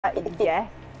Yes.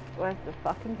 Where's the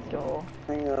fucking store?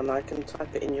 Hang on, I can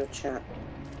type it in your chat.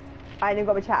 I ain't even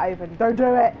got my chat open. Don't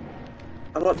do it.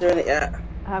 I'm not doing it yet.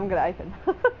 I'm gonna open.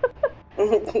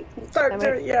 Don't do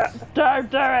it yet.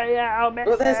 Don't do it yet. I'll miss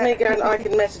Well, there's it. me going. I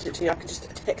can message it to you. I can just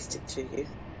text it to you.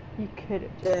 You could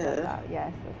have just done that.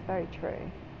 Yes, that's very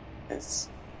true. Yes.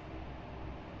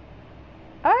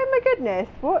 Oh my goodness.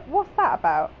 What's that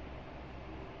about?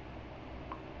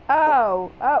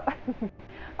 Oh.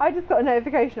 I just got a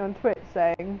notification on Twitch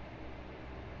saying,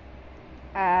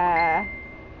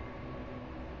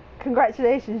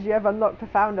 congratulations, you have unlocked a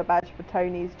founder badge for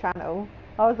Tony's channel.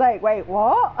 I was like, wait,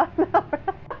 what?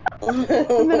 And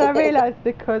then I realised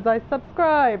because I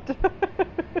subscribed.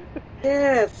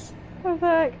 Yes. I was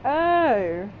like,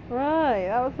 oh, right,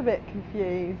 that was a bit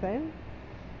confusing.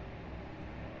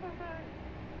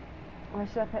 Why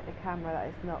should I put the camera that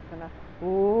is not gonna...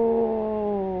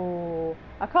 Ooh.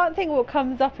 I can't think what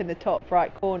comes up in the top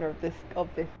right corner of this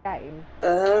game.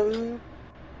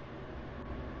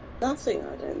 Nothing,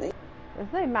 I don't think.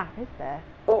 There's no map, is there?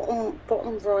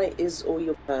 Bottom right is all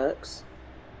your perks.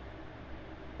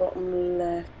 Bottom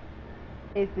left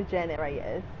Is the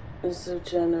generators. is the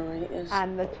generators.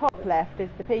 And the top left is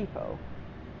the people.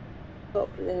 Top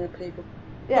people.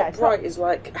 Yeah. Top right is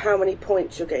like how many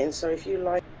points you're getting. So if you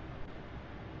like.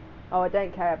 Oh, I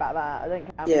don't care about that. I don't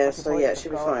care. How many Yeah. So yeah, it I've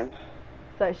should be got. fine.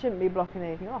 So it shouldn't be blocking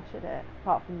anything off, should it?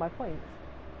 Apart from my points.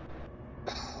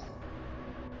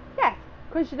 Yeah,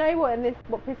 because you know what? And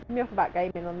what pisses me off about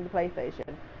gaming on the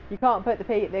PlayStation, you can't put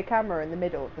the camera in the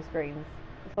middle of the screens.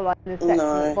 So like in the section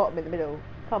at the bottom in the middle,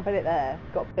 can't put it there.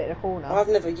 Got to put it in a corner. I've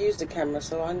never used a camera,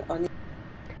 so I need.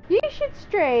 You should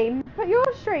stream. Put your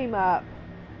stream up.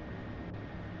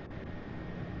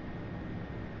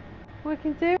 We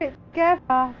can do it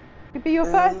together. It could be your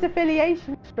first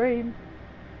affiliation stream.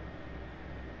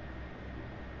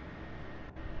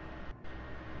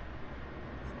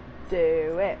 Do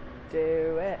it,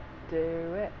 do it, do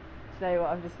it. Do you know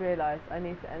what? I've just realised I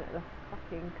need to enter the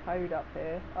fucking code up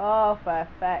here. Oh, for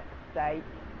feck's sake.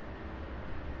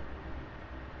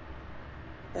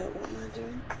 What am I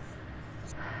doing?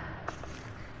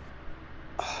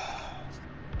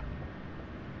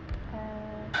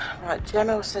 Right,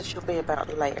 Gemma said she'll be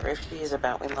about later. If she is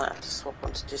about, we might have to swap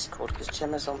onto Discord because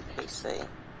Gemma's on PC.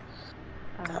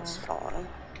 That's fine.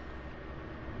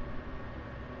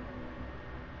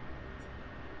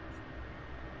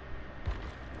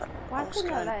 Why is it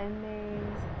not letting me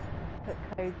put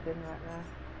codes in right now?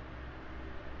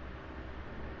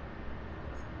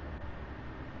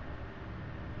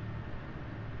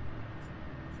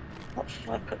 What should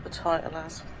I put the title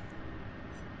as?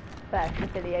 First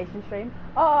affiliation stream.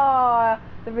 Oh,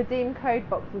 the redeem code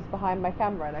box was behind my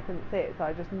camera and I couldn't see it, so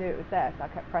I just knew it was there, so I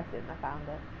kept pressing and I found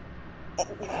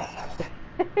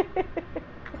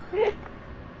it.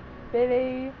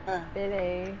 Billy,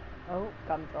 Billy. Oh,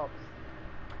 gumdrops.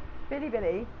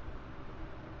 Billy.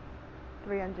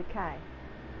 300k.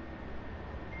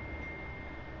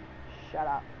 Shut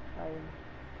up.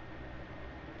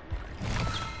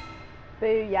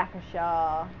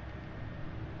 Booyakasha.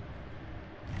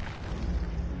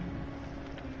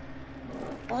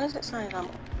 Why is it saying I'm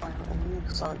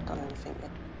because I haven't done anything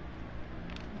yet?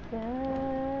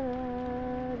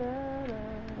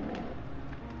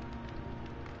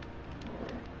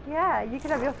 Yeah, you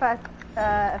could have your first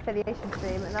affiliation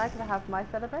stream and I could have my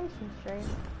celebration stream.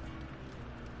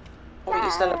 What are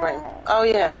you celebrating? Oh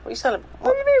yeah, what are you celebrating?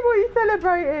 What do you mean, what are you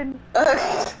celebrating?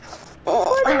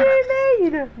 What do you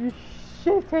mean? You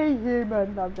shitty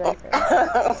human. I'm joking.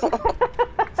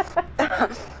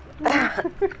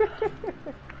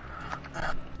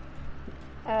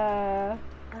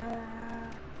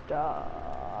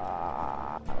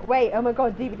 Wait, oh my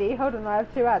god, DVD, hold on, I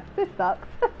have 2 ads. This sucks.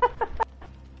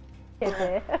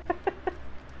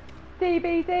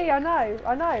 DVD, I know,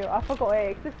 I forgot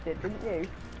it existed, didn't you?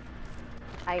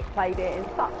 I ain't played it in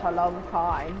such a long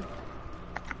time.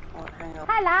 Oh, hang on.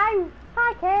 Hello!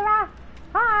 Hi, Kira!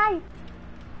 Hi!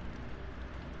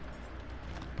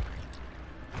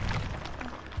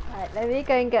 Right, let me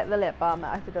go and get the lip balm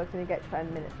that I said I was going to get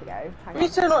 10 minutes ago. Hang on. You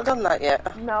still not done that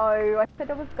yet? No, I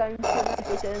said I was going to, and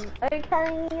I didn't.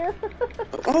 Okay.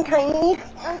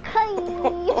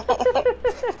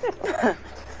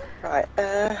 Right,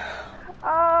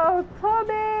 Oh,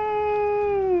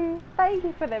 Tommy! Thank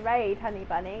you for the raid, honey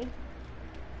bunny.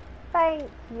 Thank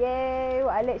you.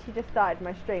 I literally just started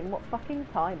my stream. What fucking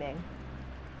timing?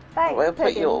 Thanks, we'll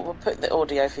put the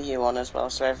audio for you on as well,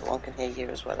 so everyone can hear you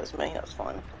as well as me. That's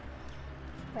fine.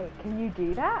 Wait, can you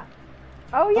do that?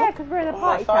 Oh yeah, because we're in a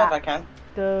party chat. I can.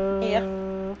 Duh.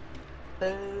 Yeah.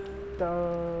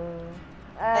 Duh.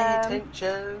 Pay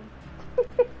attention.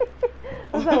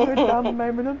 I was having a dumb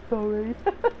moment, I'm sorry.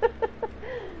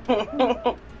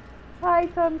 Hi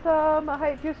Tom Tom, I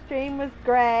hope your stream was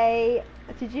great.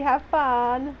 Did you have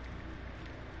fun?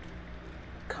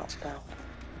 Can't spell.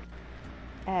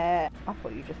 I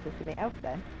thought you just said something else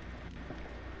then.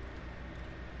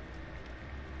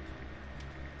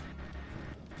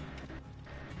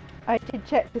 I did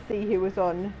check to see who was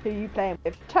on, who you playing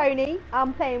with. Tony,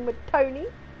 I'm playing with Tony.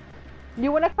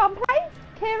 You wanna come play?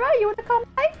 Kira, you wanna come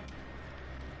play?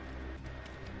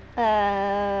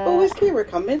 Oh, is Kira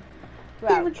coming?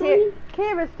 Well, Kira joining?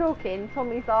 Kira's talking,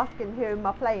 Tommy's asking who am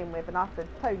I playing with, and I said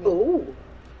Tony. Oh.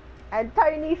 And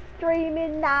Tony's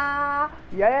screaming now.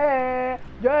 Yeah,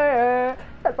 yeah,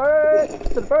 the bird,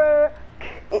 the bird.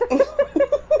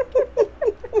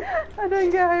 I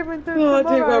don't get home until tomorrow.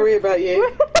 I do worry about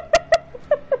you.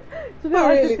 Do you know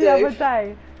what I did the other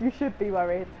day? You should be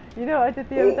worried. You know what I did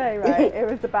the other day, right? It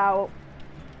was about...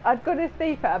 I'd gone to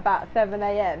sleep at about 7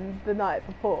 AM the night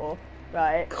before,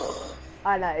 right?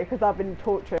 I know, because I've been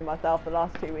torturing myself the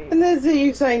last 2 weeks. And there's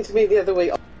you saying to me the other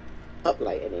week, I'm not up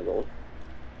late anymore.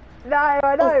 No,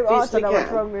 I know. I Obviously don't know what's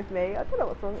can. wrong with me. I don't know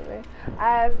what's wrong with me.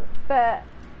 But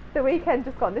the weekend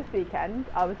just gone this weekend,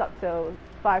 I was up till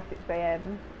 5, 6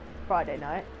 AM Friday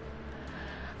night.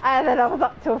 And then I was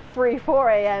up till 3, 4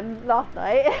 AM last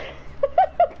night.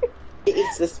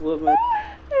 It's this woman.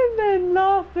 And then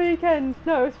last weekend,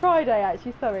 no, it was Friday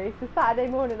actually, sorry. So Saturday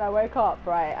morning I woke up,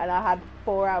 right, and I had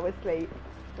 4 hours sleep.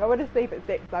 I went to sleep at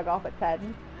 6, I got up at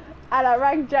 10. And I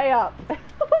rang Jay up on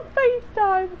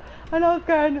FaceTime, and I was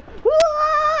going,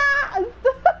 "Wah!" and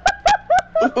stuff.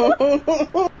 I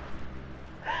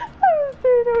was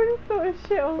doing all this sort of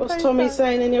shit on What's FaceTime. Tommy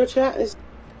saying in your chat?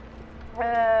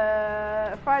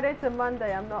 Friday to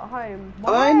Monday, I'm not home.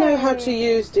 I know how Why? to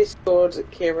use Discord,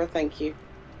 Kira, thank you.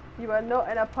 You are not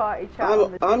in a party chat on the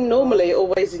I'm Discord. normally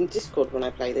always in Discord when I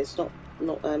play this, not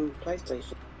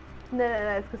PlayStation. No,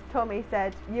 it's because Tommy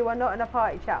said you are not in a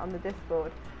party chat on the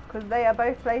Discord because they are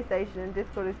both PlayStation and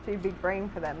Discord is too big brain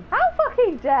for them. How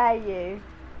fucking dare you?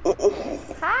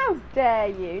 How dare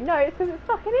you? No, it's because it's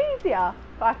fucking easier.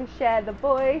 I can share the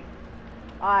voice.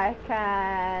 I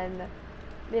can,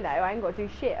 you know, I ain't got to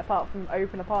do shit apart from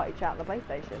open a party chat on the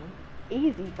PlayStation.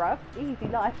 Easy, bruv. Easy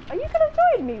life. Are you gonna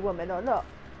join me, woman, or not?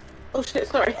 Oh shit,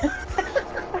 sorry.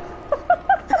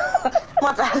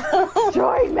 My bad.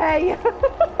 Join me!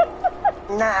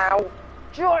 Now.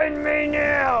 Join me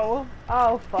now!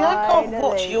 Oh, Yeah, I can't finally.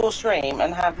 watch your stream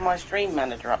and have my stream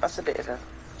manager up. That's a bit of a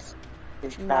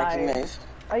baggy move.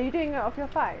 Are you doing it off your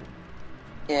phone?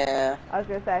 Yeah. I was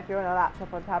going to say, if you're on a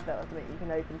laptop or tablet or something, you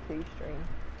can open 2 streams.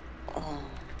 Oh.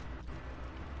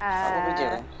 What are we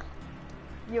doing?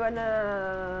 You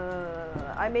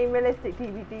wanna... I mean, realistically,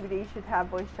 DVD should have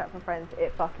voice chat for friends.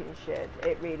 It fucking should.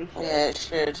 It really should. Yeah, it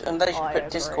should. And they should I put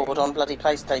agree. Discord on bloody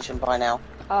PlayStation by now.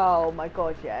 Oh my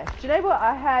god, yeah. Do you know what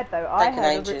I heard, though? Taking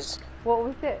ages. What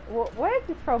was it? Where's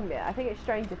this from? Yeah, I think it's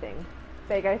Stranger Things.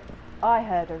 There you go. I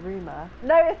heard a rumour.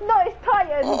 No, it's not. It's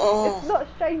Titans. It's not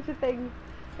Stranger Things.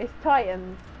 It's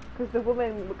Titans. Because the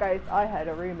woman goes, I heard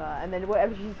a rumour. And then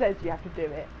whatever she says, you have to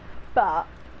do it. But...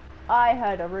 I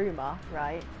heard a rumour,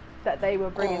 right, that they were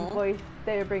bringing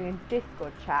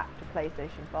Discord chat to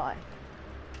PlayStation 5.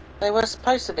 They were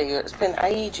supposed to be. It's been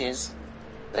ages.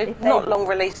 They've not long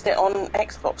released it on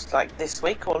Xbox, like this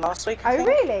week or last week, I think.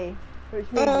 Oh, really?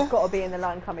 Which means it's got to be in the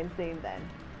line coming soon then.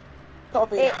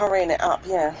 Got to be hurrying it up,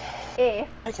 yeah. If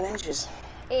Taking ages.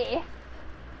 If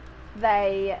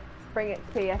they bring it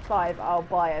to PS5, I'll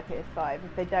buy a PS5.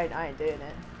 If they don't, I ain't doing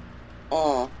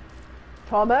it.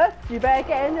 Thomas, you better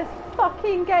get in this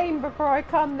fucking game before I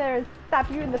come there and stab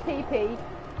you in the pee-pee.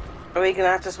 Are we going to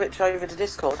have to switch over to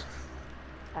Discord?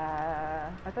 I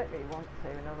don't really want to,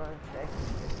 in all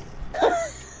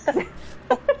honesty.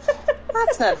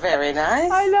 That's not very nice.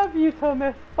 I love you,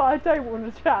 Thomas, but I don't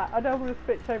want to chat. I don't want to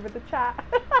switch over to chat.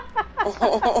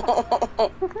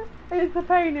 It's a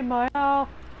pain in my ass.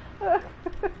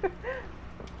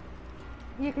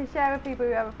 You can share with people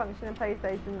who have a functioning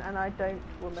PlayStation, and I don't,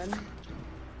 woman.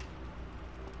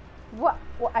 What?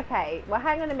 Okay, well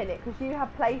hang on a minute, because you have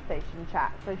PlayStation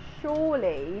chat, so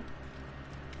surely...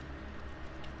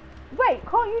 Wait,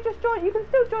 can't you just join? You can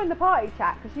still join the party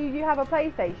chat, because you have a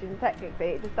PlayStation,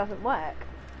 technically, it just doesn't work.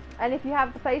 And if you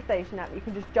have the PlayStation app, you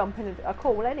can just jump in a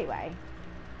call anyway.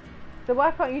 So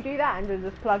why can't you do that and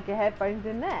just plug your headphones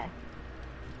in there?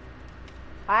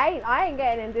 I ain't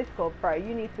getting in Discord, bro.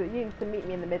 You need to meet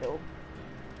me in the middle.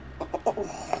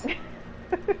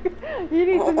 You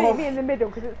need to meet me in the middle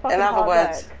because it's fucking hard work.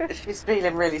 In other words, she's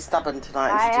feeling really stubborn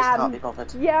tonight and she just can't be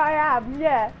bothered. Yeah, I am,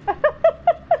 yeah.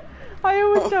 I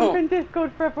always jump in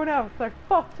Discord for everyone else, so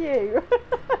fuck you.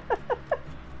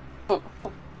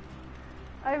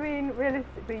 I mean,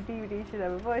 realistically, DVD should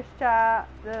have a voice chat.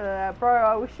 Bro,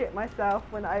 I will shit myself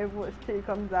when Overwatch 2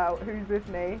 comes out. Who's with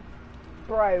me?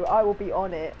 Bro, I will be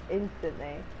on it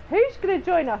instantly. Who's going to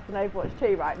join us in Overwatch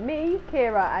 2, right? Me,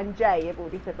 Kira, and Jay have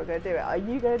already said we're going to do it. Are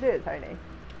you going to do it, Tony?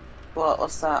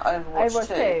 What's that? Overwatch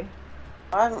 2? 2?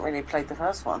 I haven't really played the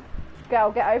first one. Girl,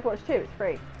 get Overwatch 2, it's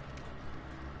free.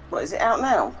 What, is it out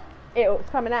now? It's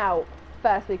coming out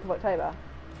first week of October.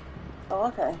 Oh,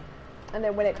 okay. And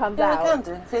then when it comes Yeah, out... I can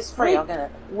do. If it's free, I'll get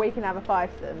it. We can have a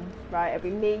fivesome, right? It'll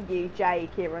be me, you, Jay,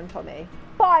 Kira and Tommy.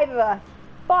 5 of us!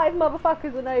 5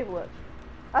 motherfuckers in Overwatch.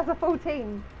 That's a full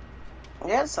team.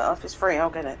 Yeah, so if it's free, I'll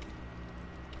get it.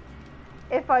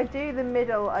 If I do the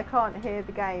middle, I can't hear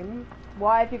the game.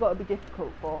 Why have you got to be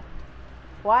difficult for?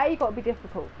 Why you got to be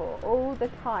difficult for? All the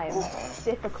time.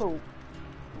 Difficult.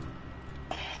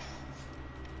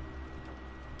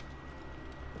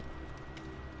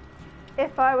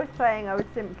 If I was playing, I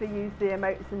would simply use the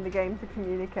emotes in the game to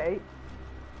communicate.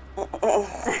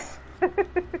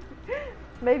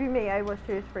 Maybe me, Overwatch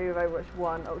 2 is free with Overwatch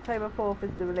 1. October 4th is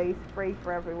the release, free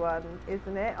for everyone,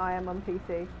 isn't it? I am on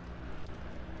PC.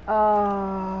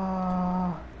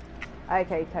 Oh.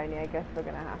 Okay, Tony, I guess we're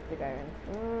going to have to go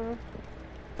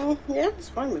in. Yeah, it's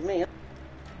fine with me.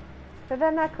 But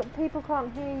then people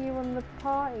can't hear you on the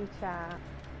party chat.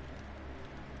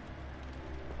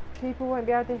 People won't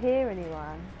be able to hear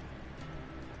anyone.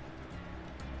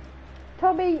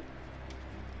 Tommy,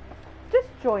 just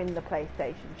join the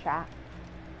PlayStation chat.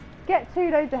 Get 2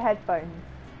 loads of headphones.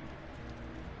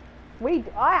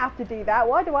 I have to do that.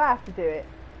 Why do I have to do it?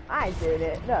 I ain't doing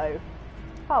it. No.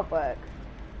 Hard work.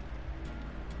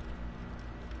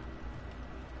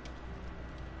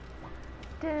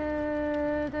 Do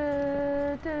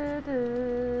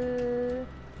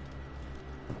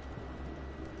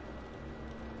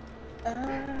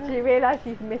you realise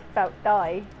you've misspelt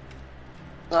die?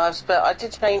 No, I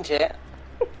did change it.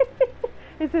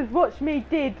 It says watch me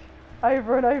did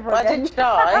over and over I again. did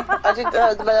try.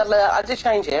 I did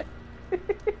change it.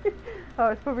 Oh,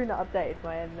 it's probably not updated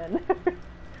my end then.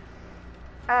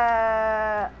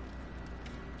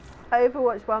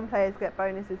 Overwatch 1 players get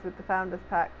bonuses with the Founders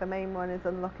Pack. The main one is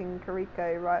unlocking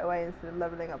Kiriko right away instead of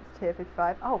leveling up to tier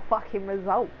 55. Oh, fucking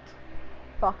result.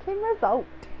 Fucking result.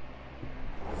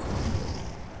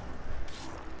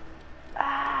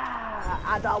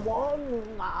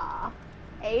 Adawonga.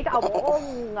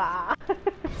 Adawonga.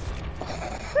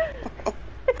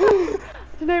 Do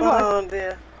you know what? Oh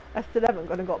dear. I still haven't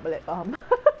gone and got my lip balm.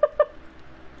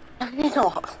 Have you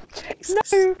not?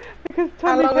 Jesus. No, because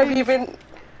Tommy How long have you been?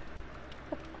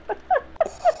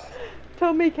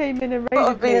 Tommy came in and raided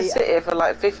I've been me. sit here for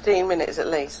like 15 minutes at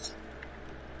least.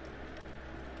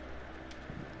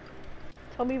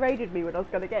 Tommy raided me when I was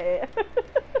going to get it.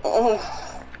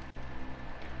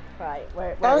 Right,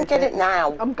 where Go and is get it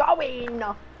now. I'm going!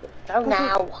 Go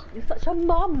now. You're such a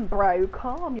mum, bro.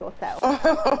 Calm yourself.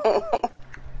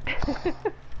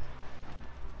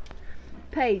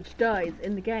 Paige dies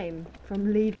in the game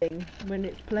from leaving when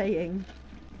it's playing.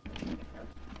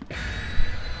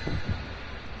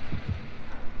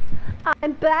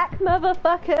 I'm back,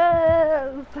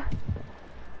 motherfuckers!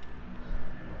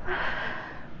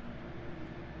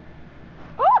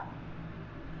 Oh!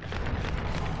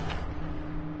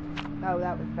 Oh,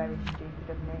 that was very stupid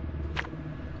of me.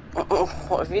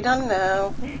 What have you done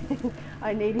now?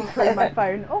 I nearly threw my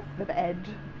phone off the bed.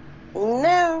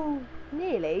 No.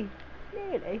 Nearly.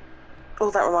 Nearly.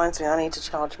 Oh, that reminds me, I need to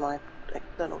charge my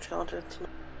external charger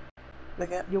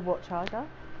tonight. Your what charger?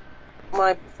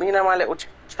 My little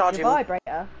charging Your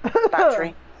vibrator?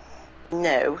 battery.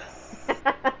 No.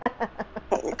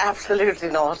 Absolutely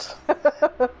not.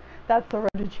 That's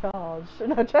already charged.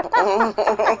 No,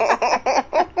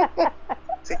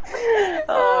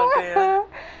 oh dear.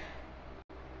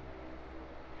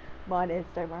 Mine is,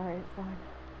 don't worry, it's fine.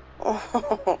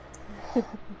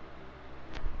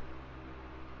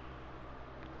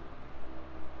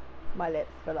 My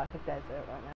lips feel like a desert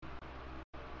right now.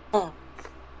 Oh.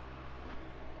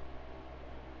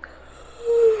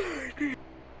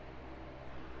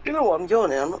 You know what, I'm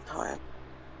yawning, I'm not tired.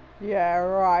 Yeah,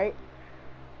 right.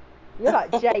 You're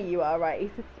like Jay, you are, right? He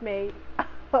says to me,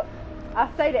 I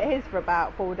stayed at his for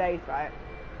about 4 days, right?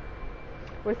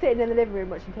 We're sitting in the living room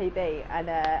watching TV, and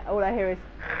all I hear is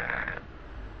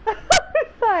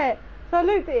so I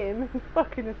looked at him, he was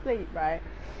fucking asleep, right?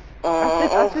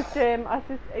 I said to him, I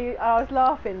was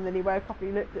laughing, and then he woke up and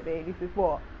he looked at me and he says,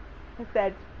 what? I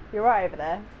said, you're right over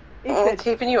there. He said,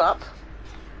 keeping you up.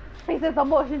 He says, I'm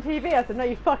watching TV. I said, no,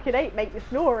 you fucking ain't, mate, you're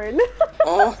snoring.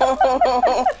 No,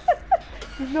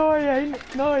 I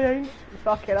ain't. No, I ain't. You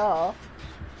fucking are.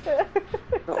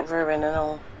 Got ruin and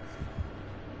all.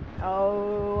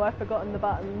 Oh, I've forgotten the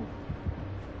buttons.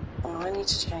 Oh, I need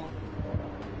to change.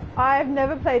 I've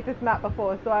never played this map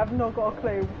before, so I've not got a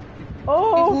clue.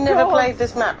 Oh, You've never God. played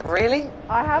this map, really?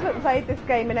 I haven't played this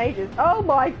game in ages. Oh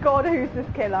my God, who's this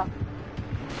killer?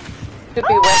 Could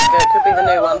be Wesker, could be the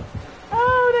new one.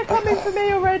 Oh, they're coming for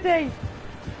me already.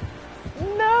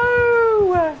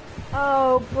 No!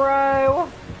 Oh, bro.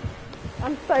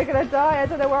 I'm so gonna die. I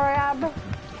don't know where I am.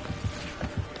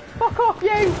 Fuck off,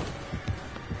 you!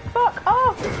 Fuck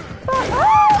off! Fuck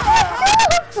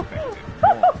off!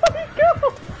 Oh my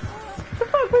God! The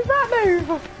fuck was that move?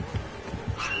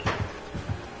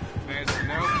 There's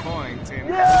no point in...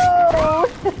 No!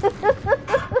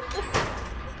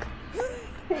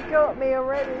 He got me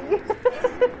already.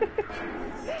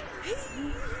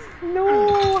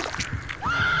 No!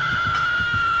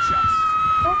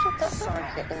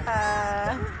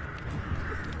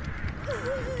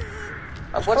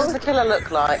 What does the killer look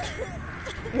like?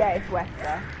 Yeah, it's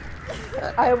Wesker.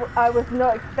 I was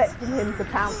not expecting him to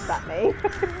pounce at me.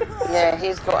 Yeah,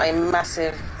 he's got a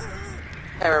massive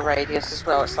terror radius as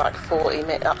well. It's like 40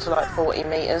 up to like 40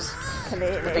 meters.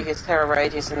 Completely. The biggest terror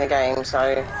radius in the game.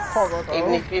 So Horrible.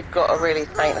 even if you've got a really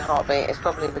faint heartbeat, it's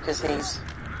probably because he's.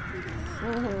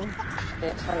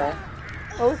 Shit, hello.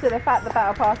 Also, the fact the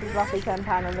battle pass is roughly £10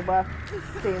 and the worth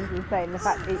seems insane. The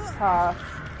fact each car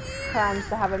plans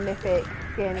to have a mythic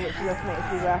skin, which is estimated to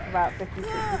be worth about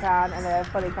 £50–60, and they're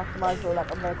fully customizable.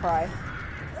 Like, I'm gonna cry.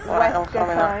 Right, I'm Wesker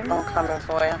coming time. up. I'm coming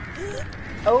for you.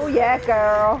 Oh yeah,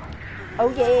 girl. Oh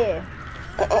yeah.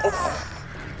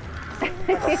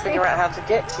 I'll figure out how to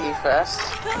get to you first.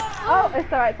 Oh,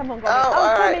 it's alright. Someone got me. Oh,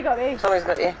 alright. Tommy got me. Tommy's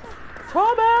got you.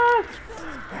 Thomas!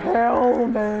 Help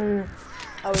me.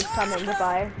 Oh, he's coming.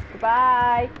 Goodbye.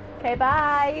 Goodbye. Okay,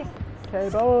 bye. Okay,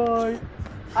 bye.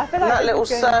 I feel And like that little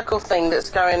this is circle thing that's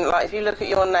going, like, if you look at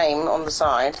your name on the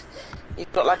side,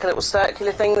 you've got like a little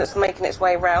circular thing that's making its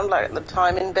way round, like the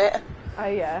timing bit. Oh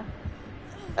yeah.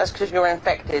 That's because you're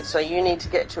infected, so you need to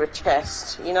get to a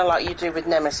chest. You know, like you do with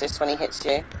Nemesis when he hits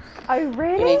you. Oh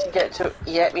really? You need to get to,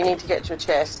 you need to get to a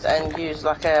chest and use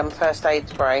like first aid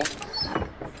spray.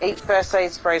 Each first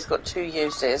aid spray's got 2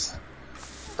 uses,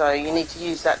 so you need to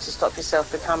use that to stop yourself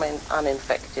becoming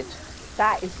uninfected.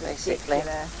 That is basically.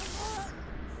 ridiculous.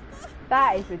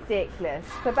 That is ridiculous.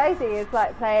 So basically, it's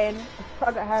like playing.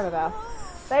 I got hair about.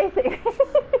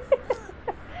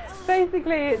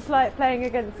 Basically, it's like playing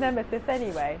against Nemesis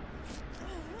anyway.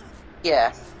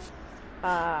 Yeah.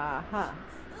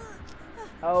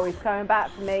 Oh, he's coming back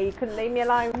for me. You couldn't leave me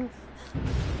alone.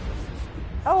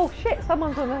 Oh shit!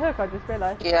 Someone's on the hook. I just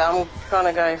realised. Yeah, I'm trying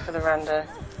to go for the rando.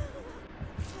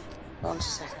 1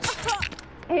 second.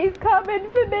 He's coming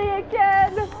for me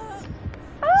again.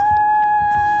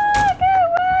 Ah, get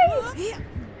away!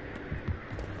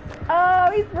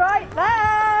 Oh, he's right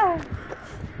there.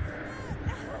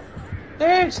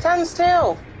 Dude, stand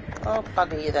still. Oh,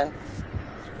 bugger you then.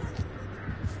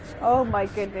 Oh my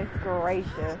goodness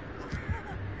gracious.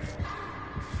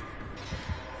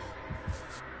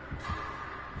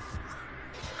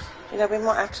 You know, we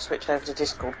might have to switch over to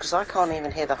Discord because I can't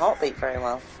even hear the heartbeat very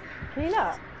well. Can you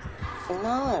not?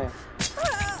 No.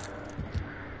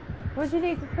 What do you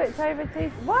need to switch over to?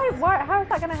 Why? How is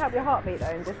that going to help your heartbeat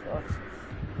though in Discord?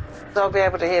 So I'll be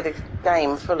able to hear the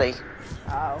game fully.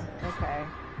 Oh, okay.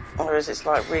 Whereas it's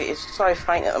like really, it's so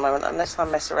faint at the moment unless I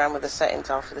mess around with the settings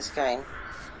after this game.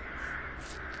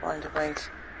 Find a way to...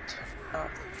 Oh.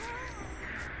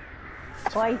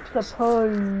 I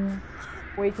suppose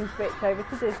we can switch over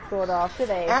to Discord after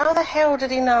this. How the hell did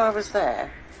he know I was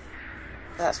there?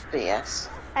 That's BS.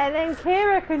 And then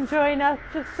Kira can join us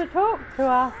just to talk to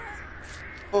us.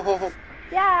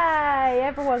 Yay!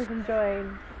 Everyone can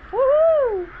join.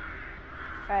 Woohoo!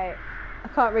 Right. I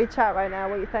can't read chat right now.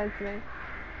 What are you saying to me?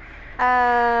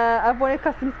 I've wanted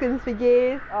custom skins for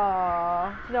years.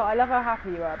 Aww. No, I love how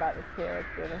happy you are about this, Kira, to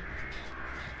be honest.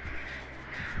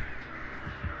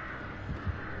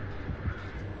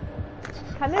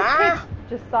 Can this kid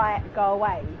just like go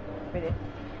away with it?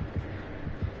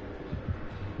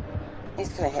 He's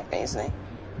gonna hit me, isn't he?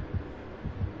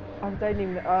 I don't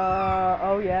even.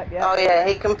 Oh yeah. Oh yeah,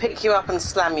 he can pick you up and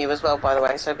slam you as well, by the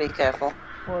way. So be careful.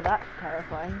 Well, that's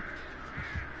terrifying.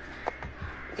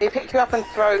 If he picks you up and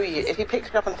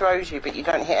throws you, but you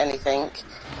don't hit anything,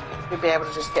 you'll be able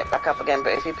to just get back up again.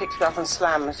 But if he picks you up and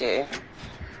slams you,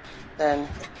 then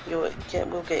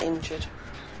we'll get injured.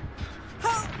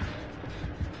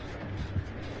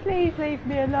 Please leave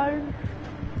me alone.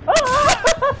 Oh!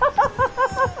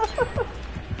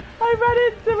 I ran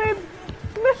into him.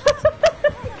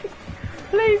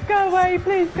 Please go away,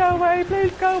 please go away,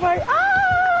 please go away.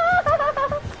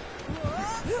 Ah!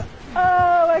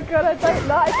 Oh my god, I don't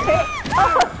like it.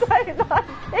 Oh, I don't like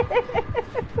it.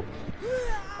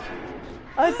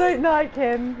 I don't like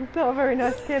him. He's not a very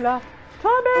nice killer.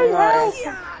 Tommy, help!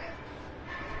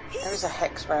 There is a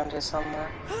hex round here somewhere.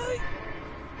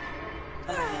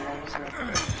 I don't know, isn't it?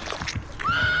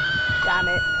 Damn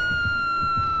it.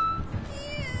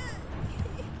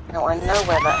 No, I know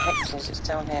where that hex is. It's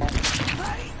down here.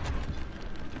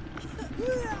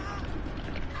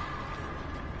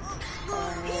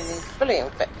 I'm nearly fully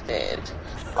infected.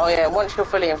 Oh yeah, once you're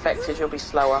fully infected, you'll be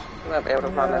slower. You won't be able to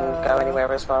run and go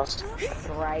anywhere as fast.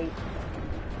 Great.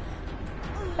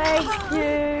 Thank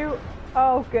you.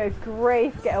 Oh, good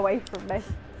grief. Get away from me.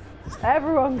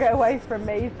 Everyone get away from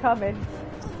me. He's coming.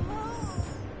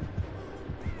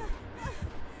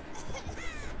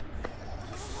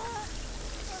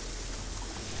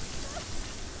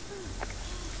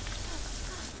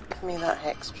 Give me that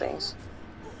hex, please.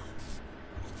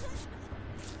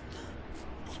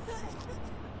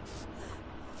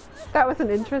 That was an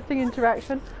interesting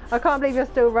interaction. I can't believe you're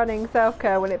still running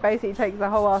self-care when it basically takes a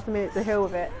whole ass minute to heal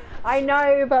with it. I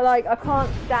know, but like I can't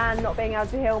stand not being able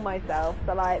to heal myself.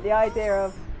 So like the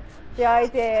idea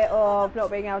of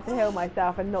not being able to heal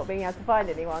myself and not being able to find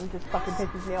anyone just fucking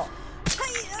pisses me off.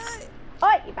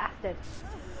 Oi, you bastard!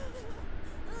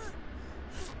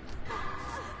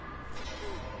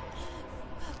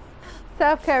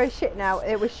 Self-care is shit now.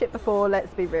 It was shit before,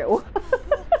 let's be real.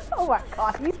 Alright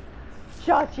guys.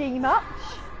 Judging much?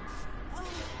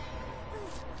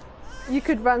 You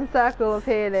could run Circle of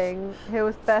Healing.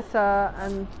 Heals better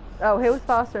and... Oh, heals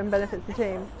faster and benefits the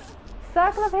team.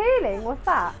 Circle of Healing? What's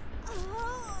that?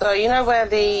 So you know where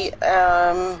the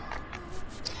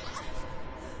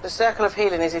Circle of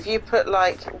Healing is? If you put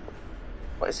like...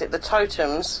 What is it? The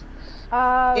totems.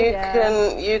 Oh, you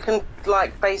yeah. you can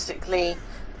like basically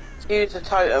use a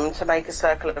totem to make a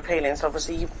Circle of Healing. So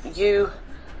obviously you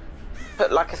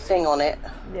put like a thing on it.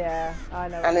 Yeah, I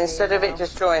know. And instead of it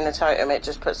destroying the totem, it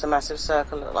just puts a massive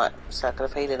circle, like Circle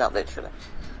of Healing up, literally.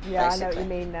 Yeah, basically. I know what you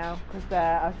mean now, because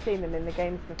I've seen them in the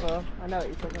games before. I know what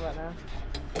you're talking about now.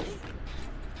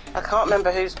 I can't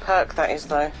remember whose perk that is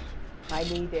though. I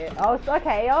need it. Oh,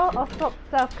 okay, I'll stop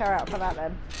self-care out for that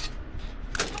then.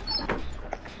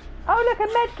 Oh, look, a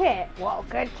med kit! What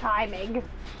good timing.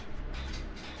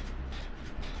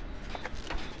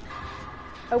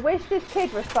 I wish this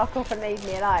kid would fuck off and leave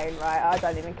me alone, right? I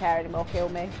don't even care anymore. Kill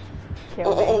me.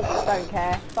 Kill me. Don't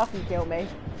care. Fucking kill me.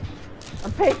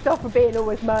 I'm pissed off for being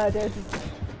always murdered.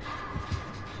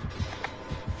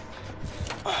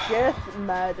 Just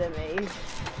murder me.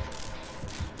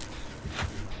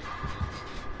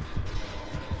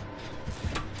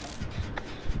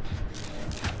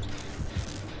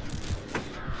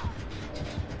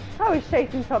 Oh, he's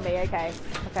chasing Tommy. Okay.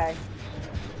 Okay.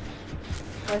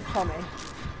 Where's Tommy?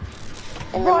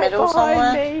 In the middle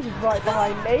somewhere? He's right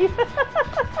behind me.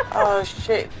 Oh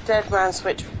shit, dead man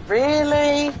switch.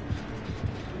 Really?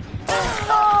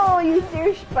 Oh, you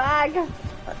douchebag.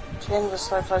 Jin was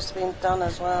so close to being done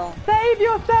as well. Save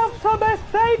yourself, Thomas.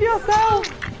 Save yourself.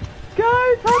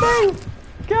 Go, Tommy.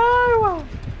 Go.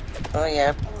 Oh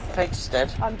yeah, Paige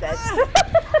dead. I'm dead.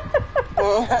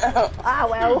 Ah,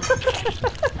 well.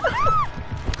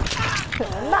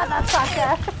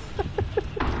 Motherfucker.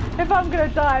 If I'm gonna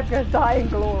die, I'm gonna die in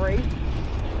glory.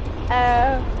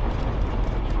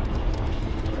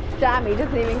 Damn, he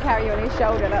doesn't even carry you on his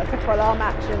shoulder. That's a full-arm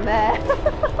action there.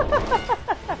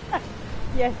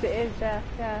 Yes, it is. Yeah,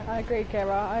 yeah. I agree,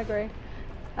 Kira. I agree.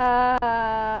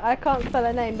 I can't spell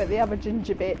her name, but the other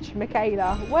ginger bitch,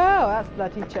 Michaela. Wow, that's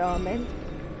bloody charming.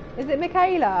 Is it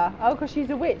Michaela? Oh, because she's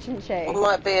a witch, isn't she? It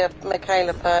might be a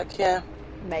Michaela perk, yeah.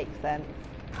 Makes sense.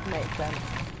 Makes sense.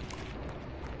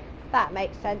 That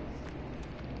makes sense.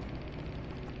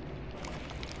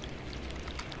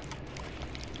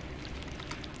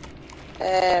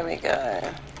 There we go.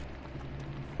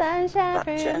 Sunshine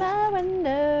Gotcha. through my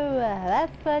window,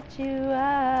 that's what you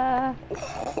are.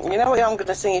 You know what I'm going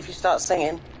to sing if you start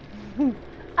singing?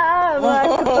 I'm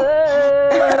like a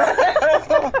bird.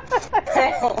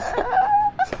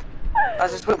 I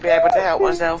just wouldn't be able to help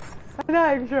myself. I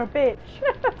know, because you're a bitch.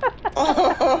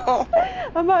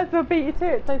 I might as well beat you to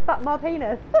it, so suck my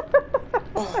penis.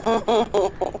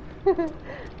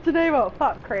 Do you know what?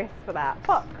 Fuck Chris for that.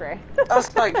 Fuck Chris. I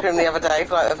spoke to him the other day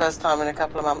for like the first time in a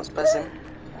couple of months, bless him.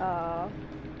 Oh.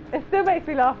 It still makes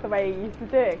me laugh the way he used to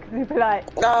do it, because he'd be like...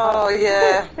 Oh,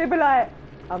 yeah. He'd be like,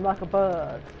 I'm like a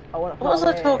bird. I want to What was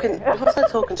I talking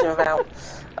to him about?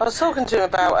 I was talking to him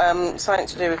about something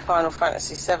to do with Final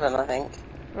Fantasy VII, I think.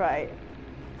 Right.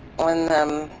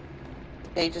 When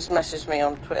he just messaged me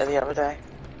on Twitter the other day.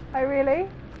 Oh, really? Mm.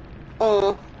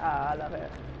 Oh, I love it.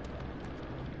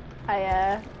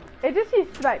 It just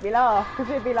used to make me laugh, because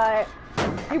it'd be like,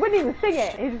 he wouldn't even sing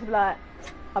it, he'd just be like,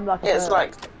 I'm like a Yeah, it's bird.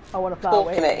 like I want to fly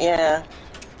talking away. it, yeah.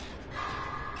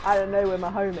 I don't know where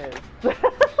my home is.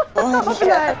 Oh,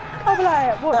 I'll be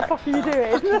like, what the fuck are you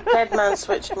doing? Dead man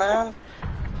switch, man.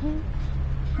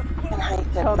 I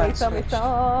hate Dead man switch.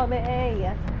 Tommy. Do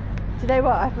you know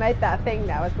what? I've made that a thing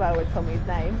now as well with Tommy's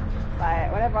name.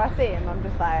 Like, whenever I see him, I'm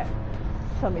just like,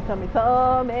 Tommy.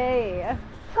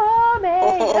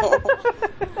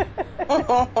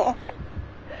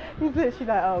 He's literally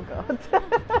like, oh god.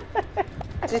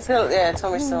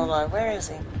 Tommy's still alive. Where is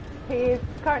he? He is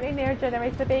currently near a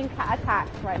generator being cat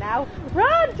attacked right now.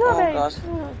 Run, Tommy! Oh god.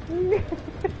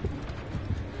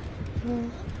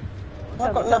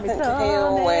 I've got nothing to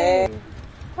heal with.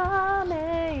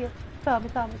 Tommy!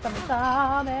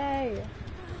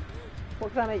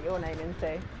 What can I make your name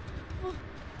into?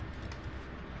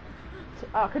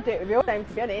 Oh, I could do it with your name,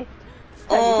 to be honest.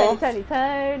 Tony!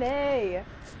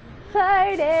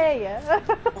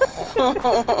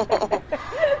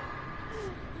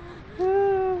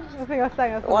 I think I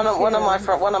sang a One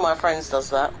of my friends does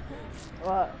that.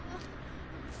 What?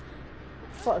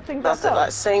 What, sings Does that it song?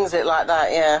 like sings it like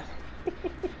that? Yeah.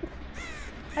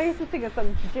 I used to sing a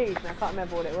song to Jude, and I can't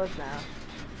remember what it was now.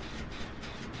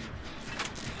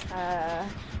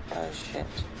 Oh shit.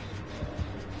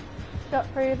 Shot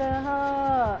through the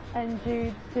heart, and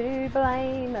Jude's to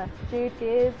blame. Jude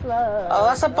gives love. Oh,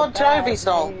 that's a Bon Jovi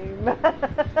song. Bon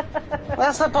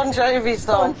That's a Bon Jovi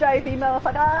song. Jovi,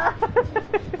 motherfucker.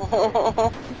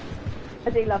 I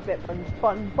do love it,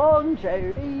 Bon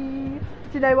Jovi.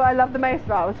 Do you know what I love the most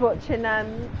about? I was watching,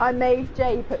 I Made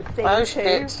Jay put Sing Oh 2.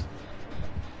 shit.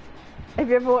 Have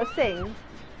you ever watched Sing?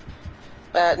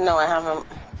 No, I haven't.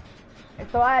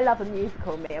 So I love a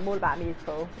musical, me. I'm all about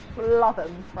musical. Love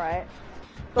them, right?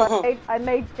 So I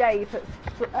made Jay put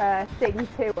Sing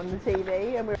 2 on the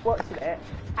TV, and we were watching it.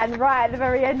 And right at the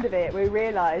very end of it, we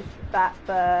realised that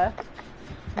the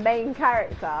main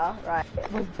character, right,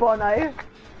 was Bono.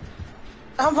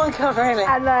 Oh my god, really?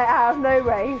 And like, out of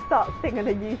nowhere, he starts singing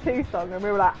a U2 song, and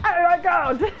we were like, oh my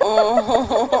god! I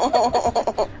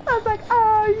was like,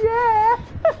 oh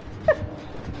yeah!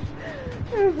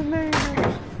 It was amazing.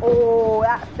 Oh,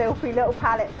 that filthy little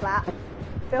pallet slap.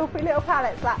 Filthy little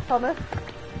pallet slap, Thomas.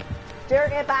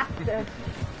 Dirty bastard.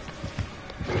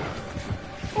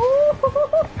 Ooh.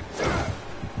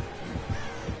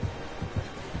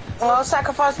 Well, I'll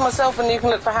sacrifice myself and you can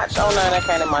look for Hatch. Oh no,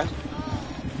 okay, never mind.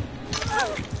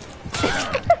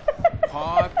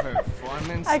 High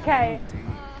performance. Okay.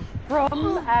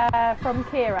 From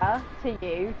Kira to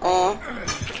you.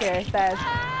 Kira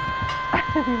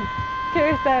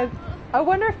says, I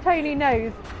wonder if Tony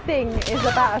knows Sing is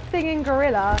about a singing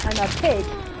gorilla and a pig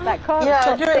that can't Yeah,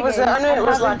 stop I knew it was. singing I knew it and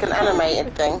was like having- an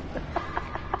animated thing.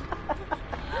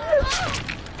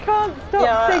 Can't stop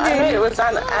Yeah, I singing. knew it was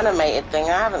an animated thing.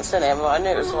 I haven't seen it, but I knew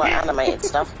it was like animated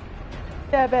stuff.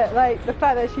 Yeah, but like the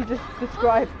fact that she just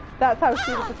described, that's how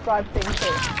she would describe things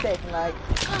like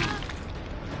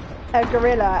a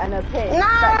gorilla and a pig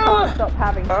that can't stop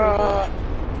having children.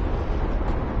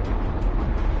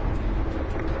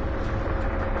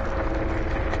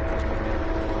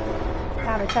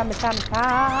 Tommy. I'm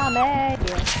dead.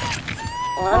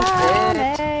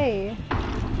 Tommy.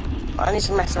 I need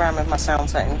to mess around with my sound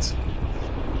settings.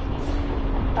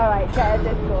 Alright, get a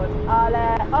Discord.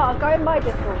 I'll go in my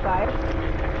Discord, guys.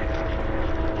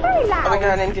 Very loud. Are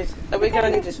we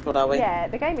going in Discord, are we? Yeah,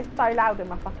 the game is so loud in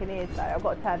my fucking ears though. I've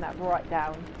got to turn that right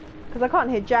down. Because I can't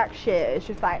hear jack shit. It's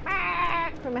just like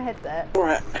from my headset.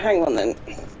 Right, hang on then.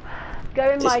 Go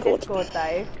in my Discord. Discord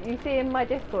though. You see in my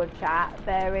Discord chat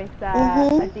there is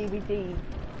a DVD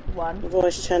one.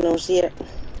 Voice channels, yeah.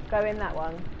 Go in that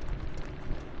one.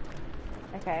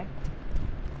 Okay.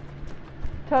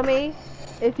 Tommy,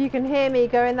 if you can hear me,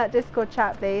 go in that Discord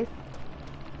chat, please.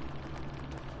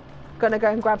 Gonna go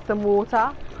and grab some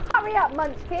water. Hurry up,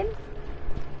 Munchkin.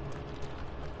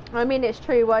 I mean, it's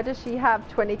true. Why does she have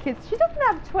 20 kids? She doesn't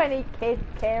have 20 kids,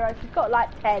 Kira. She's got like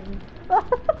 10.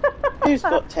 Who's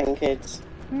got 10 kids?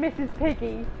 Mrs.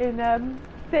 Piggy in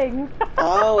Sing.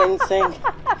 Oh, in Sing.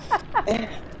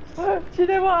 Do you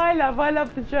know what I love? I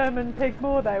love the German pig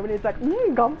more though, when he's like,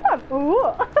 Gompa,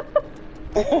 ooh.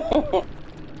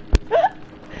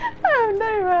 Oh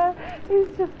no, he's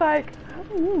just like,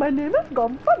 my name is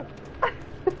Gompa.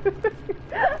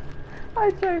 I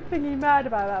drove thingy mad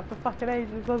about that for fucking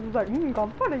ages. I was just like,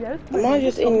 gone funny, yes. Am I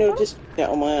just in your Discord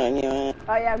on my own? Yeah.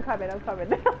 Oh yeah, I'm coming.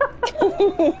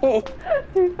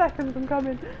 2 seconds, I'm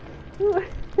coming.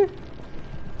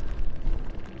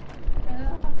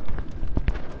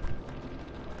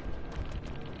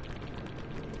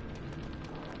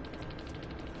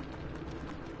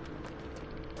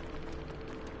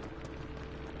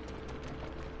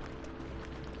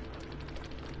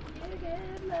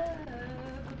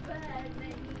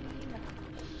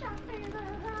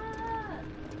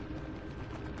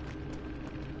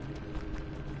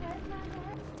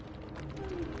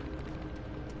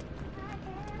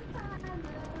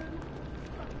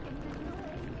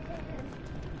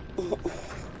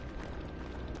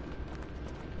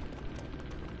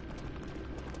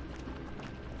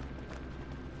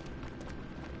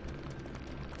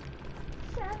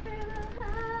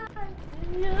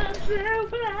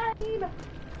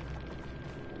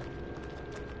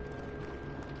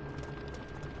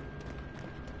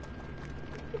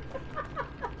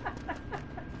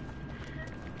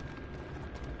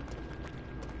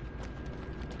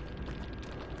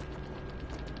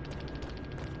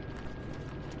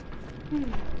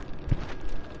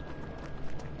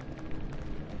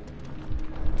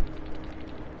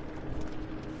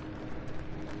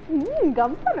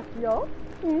 Gumpler, yo.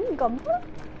 Gumpler.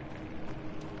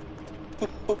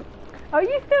 Are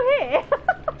you still here?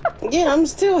 Yeah, I'm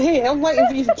still here. I'm waiting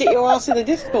for you to get your ass in the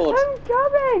Discord. I'm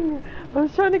coming. I'm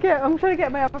trying to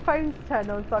get my other phone to turn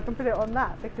on so I can put it on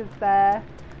that because I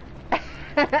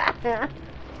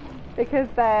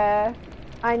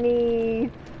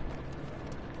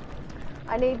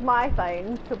need my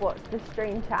phone to watch the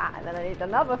stream chat, and then I need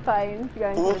another phone to go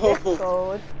into the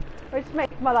Discord, which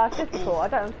makes my life difficult. I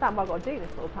don't understand why I've got to do this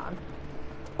all the time.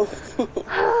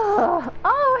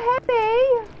 Oh,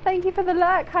 Heavy! Thank you for the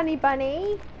lurk, honey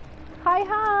bunny.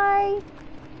 Hi.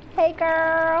 Hey,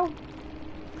 girl.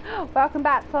 Welcome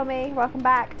back, Tommy. Welcome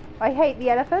back. I hate the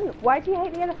elephant. Why do you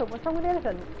hate the elephant? What's wrong with the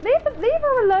elephant? Leave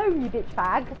her alone, you bitch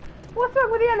fag. What's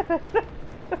wrong with the elephant?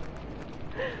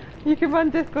 You can run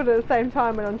Discord at the same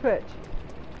time and on Twitch.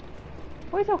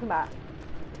 What are you talking about?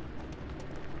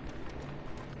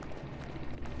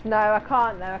 No, I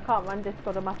can't though. I can't run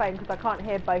Discord on my phone because I can't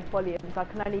hear both volumes. I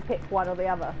can only pick one or the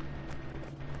other.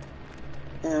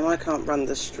 I can't run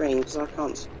the stream because I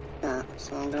can't chat,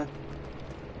 so I'm gonna...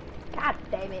 God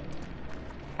damn it.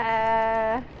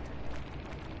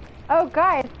 Oh,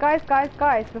 guys,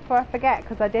 before I forget,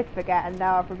 because I did forget and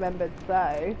now I've remembered,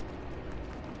 so...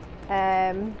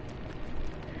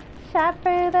 Shout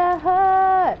through the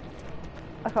hood!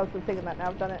 I can't stop singing that now,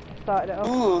 I've done it. I started it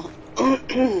off.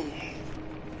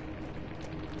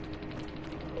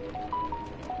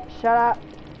 Shut up.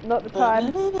 Not the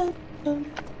time.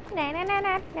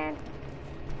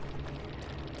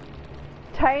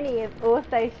 Tony is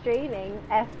also streaming,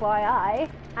 FYI,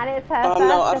 and it's her first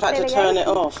I've had to turn it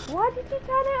affiliation. off. Why did you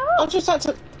turn it off? I just had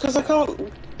to, because I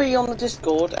can't be on the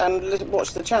Discord and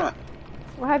watch the chat.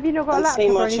 Well, have you not got a And see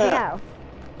laptop or my anything chat. else?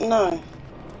 No.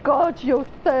 God, you're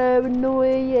so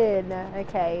annoying.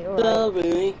 Okay, alright.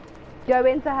 Sorry. Go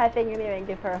into her thingy and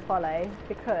give her a follow,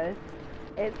 because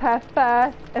it's her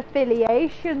first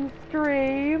affiliation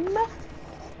stream.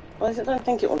 Well, I don't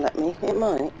think it will let me. It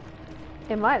might.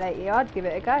 It might let you. I'd give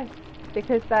it a go,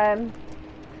 because I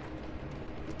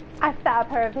set up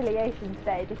her affiliation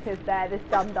today because this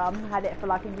dum-dum had it for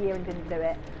like a year and didn't do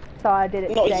it. So I did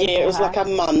it Not today a year, for it was her. like a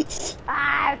month.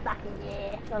 Ah, it was like a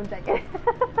year. I'm joking.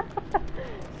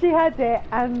 She had it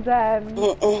and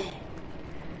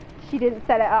she didn't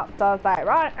set it up, so I was like,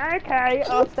 right, okay,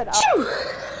 I'll set it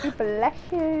up. Bless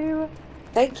you.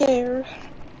 Take care.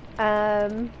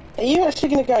 Are you actually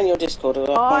going to go in your Discord?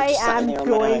 Or I am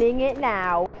joining it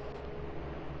now.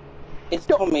 It's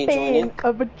Tommy joining.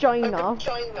 A vagina.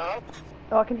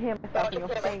 Oh, I can hear myself in your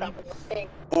thing.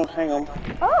 Oh, hang on.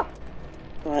 Oh!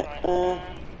 Right,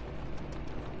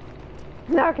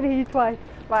 Now I can hear you twice.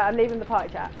 Right, I'm leaving the party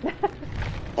chat.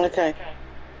 okay.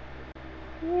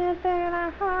 You think I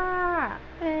hurt,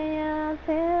 you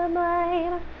to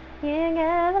blame. You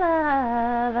give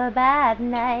love a bad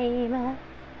name.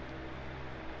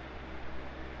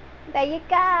 There you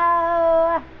go.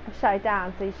 I shut it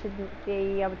down, so you shouldn't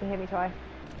be able to hear me twice.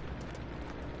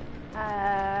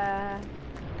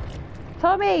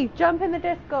 Tommy, jump in the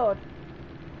Discord.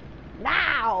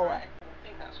 Now! I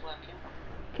think that's working.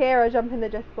 Kira, jump in the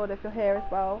Discord if you're here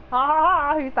as well.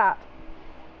 Ah, who's that?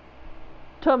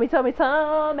 Tommy! I need to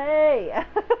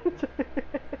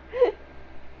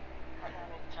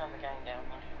turn the game down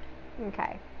though.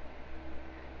 Okay.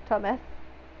 Thomas.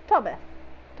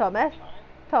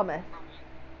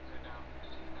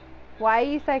 Why are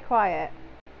you so quiet?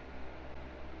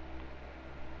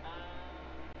 No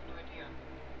idea.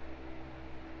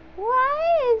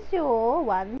 Why is your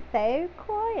one so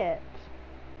quiet?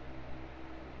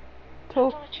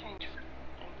 Talk. How do I change things?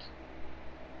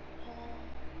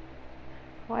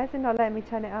 Why is it not letting me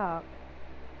turn it up?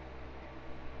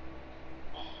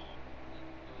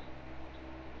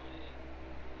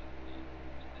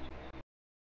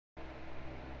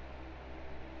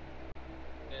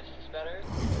 Is this better?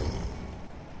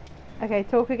 Okay,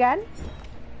 talk again.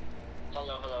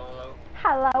 Hello, hello, hello.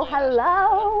 Hello,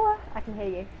 hello. I can hear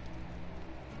you.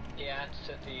 Yeah, it's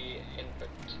set the input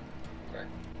correct.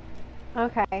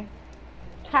 Okay.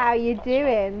 How you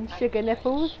doing, sugar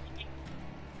nipples?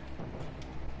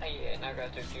 Hey, now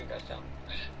guys, do you guys down?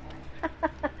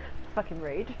 Fucking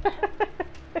rude. Pretty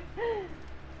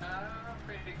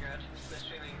good. Been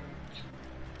streaming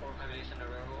 4 or 5 days in a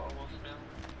row almost now.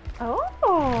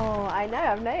 Oh, I know.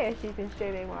 I've noticed you've been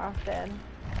streaming more often.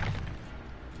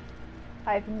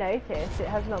 I've noticed. It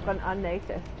has not gone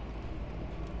unnoticed.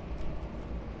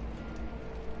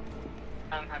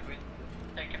 Have we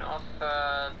taken off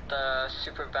the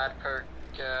super bad perk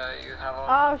you have on?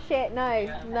 Oh shit, no.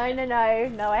 No, no, no.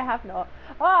 No, I have not.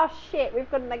 Oh shit, we've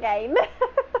got in the game.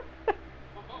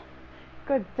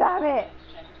 God damn it.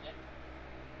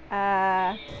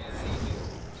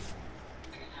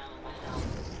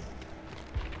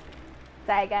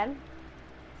 Say again.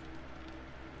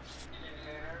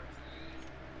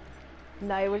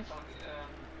 No, we're just...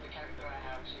 The character I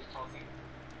have, she's talking.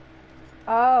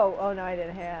 Oh no, I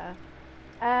didn't hear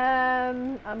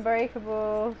her.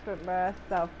 Unbreakable, sprint burst,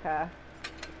 self-care.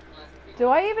 Do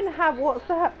I even have,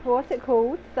 what's it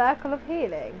called? Circle of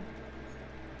Healing?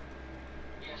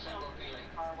 Yeah, Circle of Healing.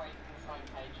 Far away from the front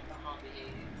page, I can hardly hear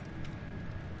you.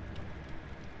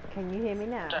 Can you hear me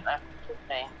now? Don't know.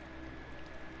 Okay.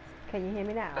 Can you hear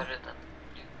me now? Better than...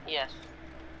 Yes.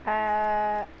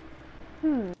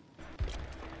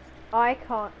 I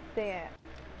can't see it.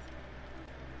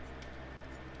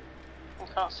 You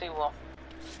can't see what.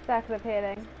 Circle of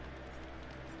Healing.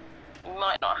 You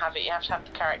might not have it. You have to have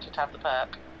the character to have the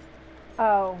perk.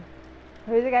 Oh.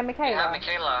 Who's again, Michaela? You have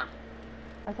Michaela.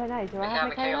 I don't know, do I If you have have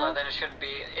Michaela, Michaela? then it should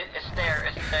be... It's there,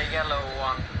 it's the yellow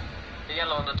one. The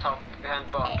yellow on the top,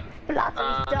 behind Bond.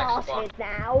 Bloody next to started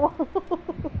now.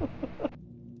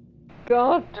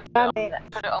 God damn it.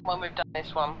 Put it on when we've done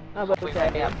this one. I will do.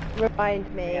 Yeah. Remind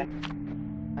me. Yeah.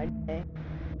 Remind me.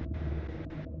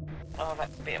 Oh,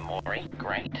 that'd be a Maury.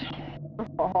 Great.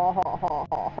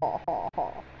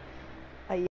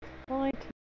 Are you excited?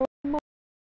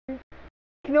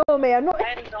 Ignore me, I'm not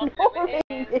ignoring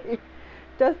you.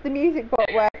 Does the music bot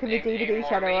work in the DVD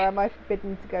channel, or am I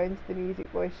forbidden to go into the music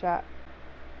voice chat?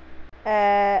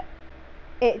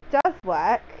 It does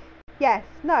work. Yes,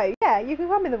 no, yeah, you can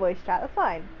come in the voice chat, that's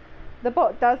fine. The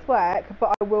bot does work,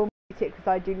 but I will mute it because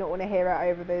I do not want to hear it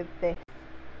over this.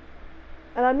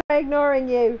 And I'm not ignoring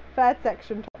you. Third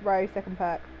section, top row, second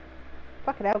perk.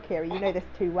 Fucking hell, Kira, you know this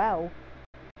too well.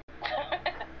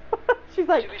 She's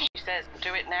like, Do as she says.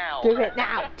 Do it now. do it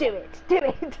now, do it, do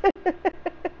it.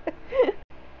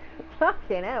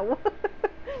 Fucking hell.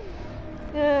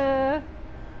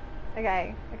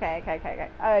 Okay.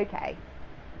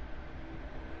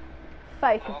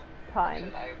 Focus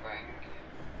time.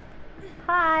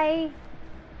 Hi.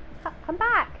 Come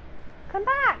back. Come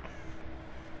back.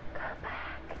 Come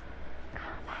back.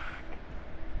 Come back.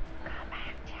 Come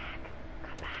back, Jack.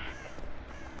 Come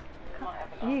back.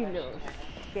 You little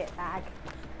shitbag.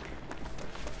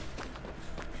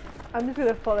 I'm just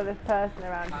gonna follow this person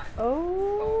around.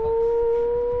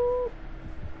 Oh.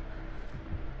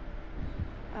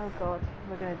 Oh god,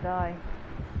 we're gonna die.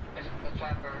 It's the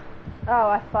trapper. Oh,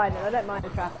 I find it. I don't mind the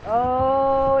trapper.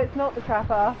 Oh, it's not the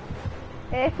trapper.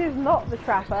 It is not the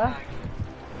trapper.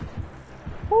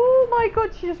 Oh my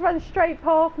god, she just ran straight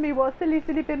past me. What a silly,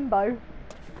 silly bimbo.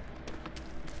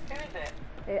 Who is it?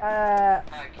 Yeah,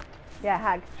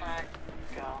 hag. Hag.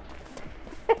 God.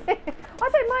 I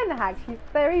don't mind the hag.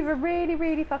 They're either really,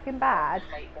 really fucking bad.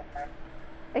 I hate her.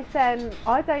 It's I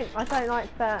don't like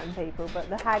certain people, but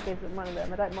the hag isn't one of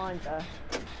them. I don't mind her.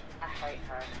 I hate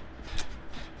her.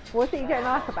 What's it you don't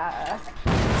like about her?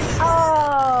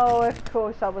 Oh, of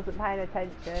course I wasn't paying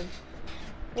attention.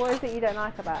 What is it you don't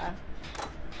like about her?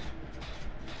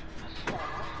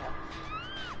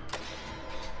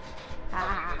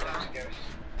 Ah.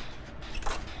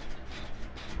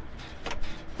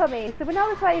 Tommy, so when I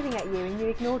was waving at you and you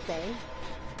ignored me,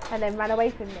 and then ran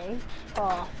away from me,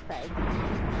 oh, thanks.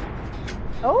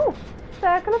 Oh,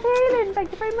 Circle of Healing,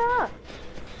 thank you very much.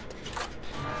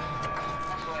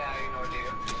 That's why I ignored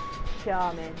you.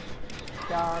 Charming.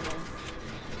 Charming.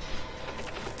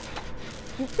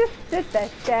 He's just stood there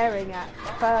staring at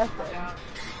the person.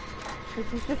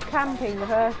 This is just camping the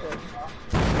person.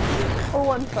 Oh,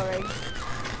 I'm sorry.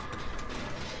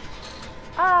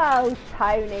 Oh,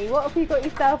 Tony, what have you got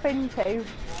yourself into?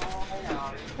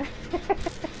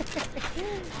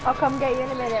 I'll come get you in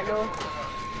a minute, Lord.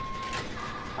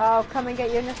 I'll come and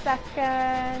get you in a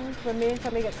second. When me and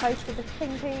Tommy get close to the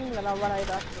ping, then I'll run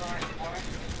over.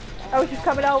 Oh, she's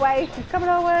coming our way. She's coming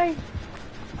our way.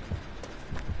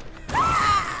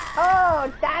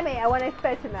 Oh, damn it. I wasn't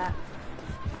expecting that.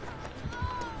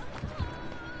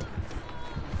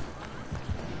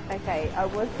 Okay, I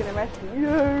was going to rescue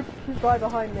you. She's right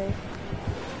behind me.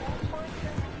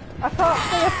 I can't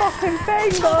see a fucking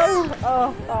thing, though.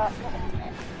 Oh, fuck.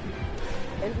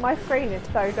 My screen is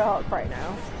so dark right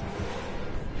now.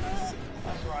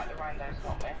 That's right, the rainbow's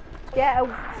got me. Yeah.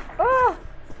 Oh!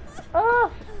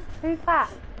 Oh! Who's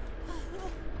that?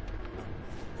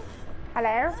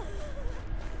 Hello?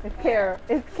 It's Kira.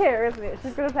 It's Kira, isn't it?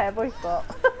 She's gonna play a voice bot.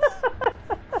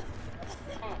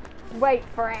 Wait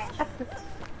for it.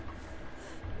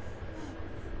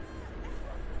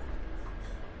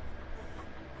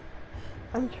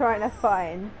 I'm trying to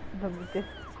find this.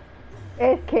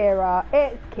 It's Kira.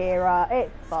 It's Kira.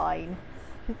 It's fine.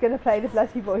 She's gonna play the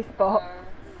bloody voice bot.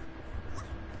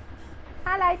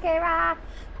 Hello, Kira.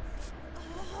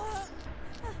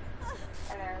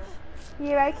 Hello.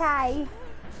 You okay?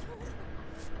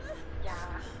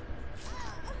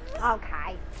 Yeah.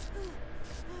 Okay.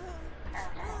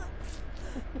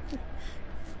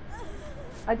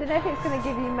 I don't know if it's going to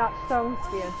give you much songs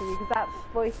to be honest with you, because that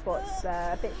voice bot's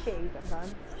a bit shitty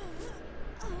sometimes.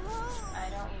 I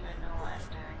don't even know what I'm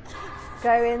doing.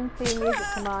 Go into music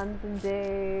commands and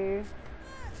do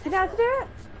you know how to do it?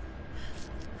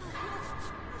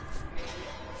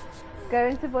 Go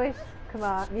into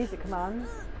music commands,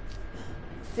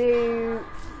 do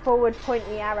forward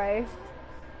pointy arrow,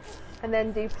 and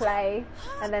then do play,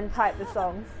 and then type the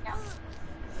song. Yeah.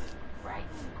 Right.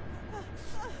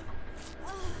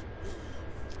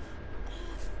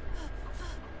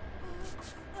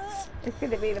 It's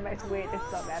going to be the most weirdest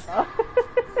song ever. I'm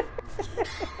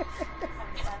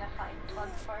trying to find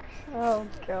one first. Oh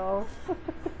god.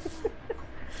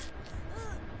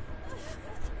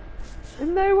 Is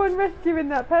no one rescuing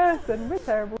that person? We're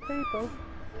terrible people.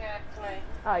 Yeah, it's me.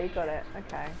 Oh, you got it.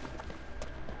 Okay.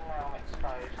 Now I'm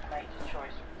exposed. Make your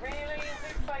choice. Really?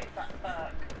 Who plays that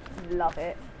Burke? Love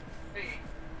it.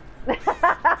 If I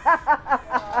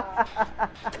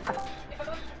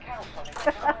look at the count on it,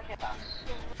 I can't get that.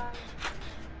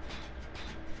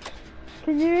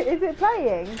 Can you? Is it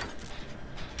playing? I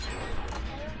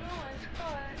don't know, it's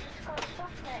got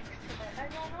stuff next to it, I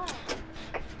don't know.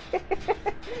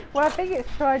 Well, I think it's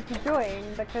tried to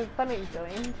join because something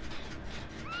joined.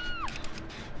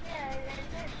 Yeah, it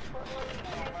is, but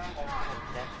it's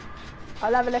not.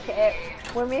 I'll have a look at it.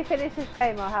 When we finish this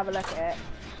game, I'll have a look at it.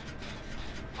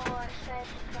 Oh, it said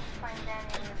you couldn't find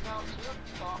any results looked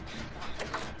for.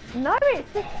 No,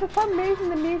 it's just for some reason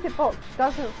the music box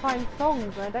doesn't find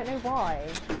songs and I don't know why.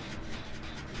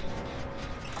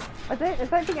 I don't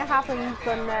think it happens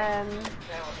on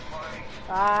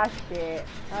ah shit.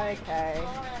 Okay.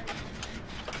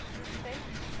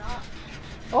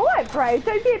 Alright bro,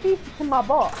 don't be abusive to my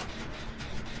bot.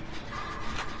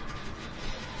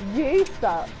 You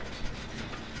suck.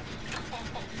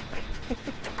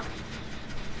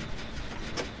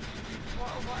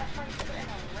 What if I put in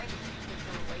a link?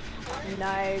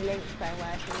 No, links don't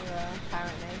work anywhere,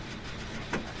 apparently.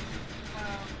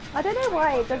 I don't know why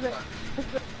it doesn't...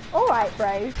 Alright,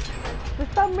 bros. For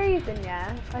some reason,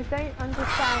 yeah, I don't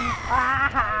understand...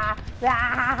 Ah,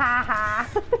 ah,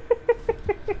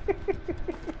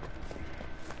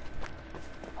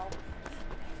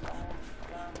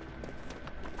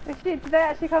 Did they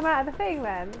actually come out of the thing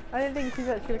then? I didn't think she's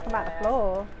actually come out of the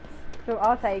floor. So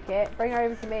I'll take it. Bring her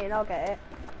over to me and I'll get it.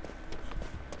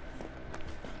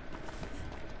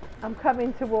 I'm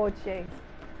coming towards you.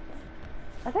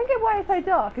 I don't get why it's so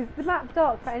dark. Is the map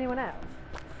dark for anyone else?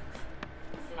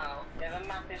 No, yeah, the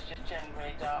map is just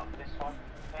generally dark, this one.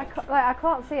 I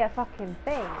can't see a fucking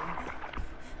thing.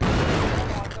 Oh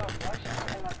my god, why should I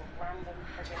put like random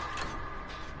friggin'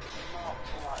 marks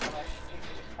in like the most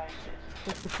stupidest places?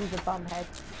 Just to see the bum head.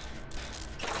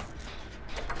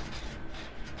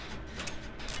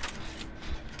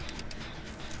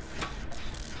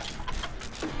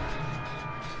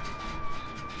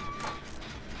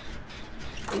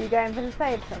 Are you going for the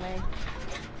save, Tommy?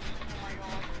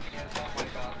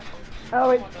 Oh,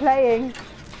 it's playing.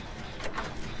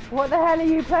 What the hell are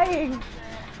you playing?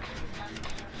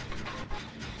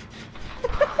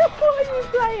 What are you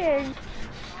playing?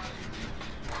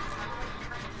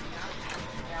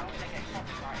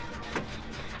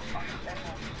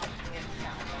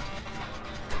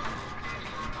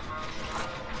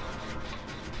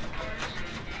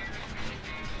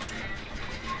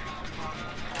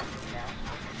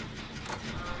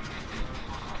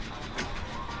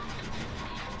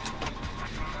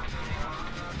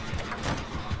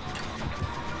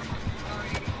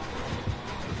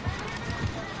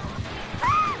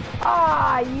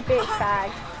 Bye, you bitch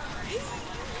bag.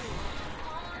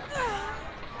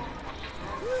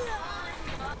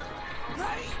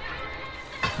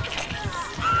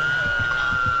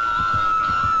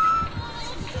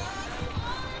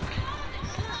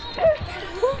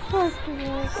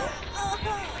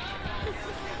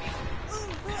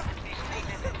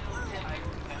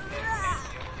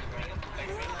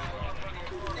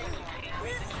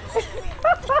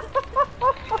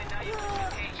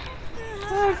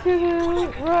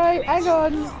 Right, hang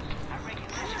on.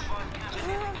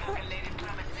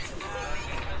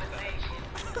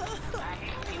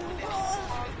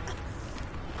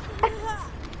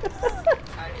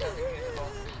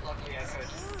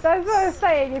 That's what I was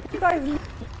saying, if you guys mute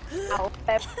now,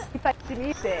 if you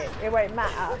mute it, it won't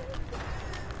matter.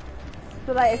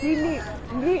 So like, if you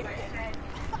mute...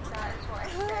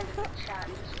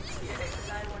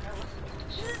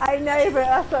 I know, but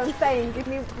that's what I'm saying.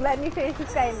 Let me finish the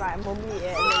game, right, and we'll mute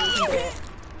it, and then you can do it.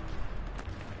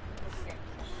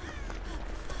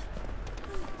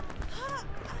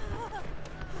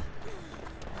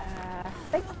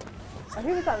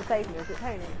 Who was that that saved me? Was it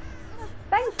Tony?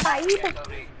 Thanks, babe!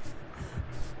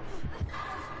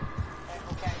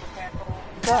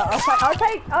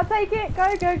 I'll take it!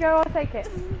 Go, I'll take it!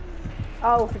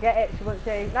 Oh, forget it, she wants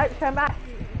to. Nope, turn back!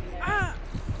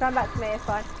 Turn back to me, it's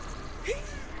fine.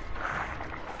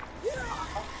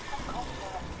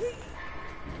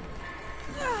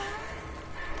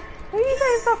 Who are you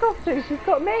saying fuck off to? She's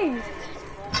got me!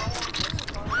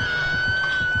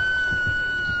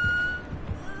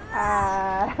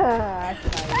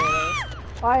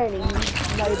 I only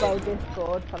use mobile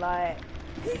Discord for like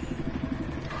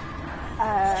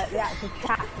the actual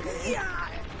chat.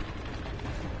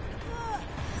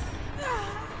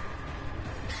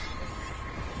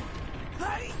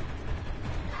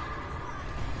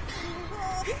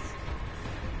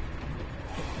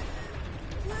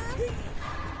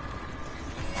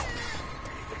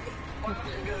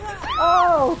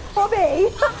 Oh, Bobby!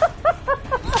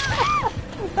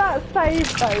 That save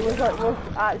though was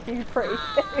actually pretty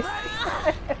sick.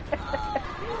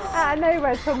 Out of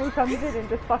nowhere, Tommy comes in and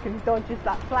just fucking dodges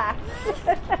that flash.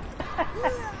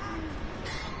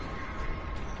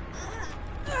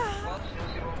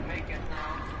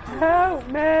 Help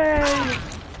me!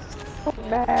 Help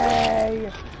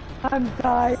me! I'm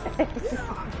dying.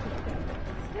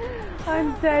 I'm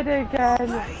dead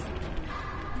again.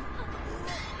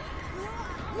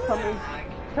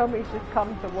 Tommy's just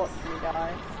come to watch me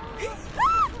die.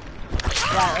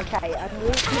 Right, okay, I'm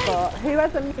muting the bot. Who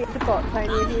hasn't muted the bot? Tony,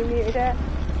 have you muted it?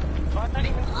 I don't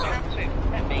even have to.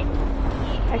 Let me.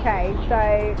 Okay, so,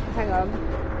 hang on.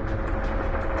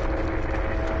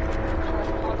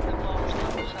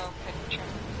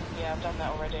 Yeah, I've done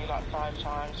that already like 5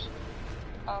 times.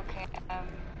 Okay, I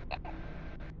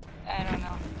don't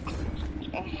know.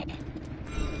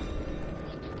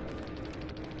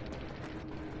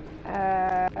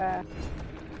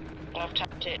 I've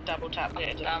tapped it, double tapped it,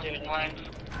 it doesn't do anything.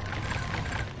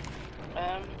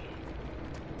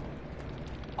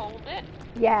 Hold it.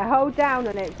 Yeah, hold down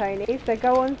on it, Tony. So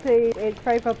go on to its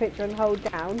profile picture and hold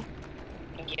down.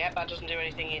 Yeah, that doesn't do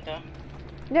anything either.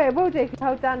 No, it will do if you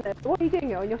hold down on it. What are you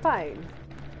doing it on your phone?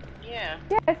 Yeah.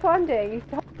 Yeah, that's what I'm doing. You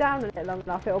hold down on it long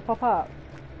enough, it'll pop up.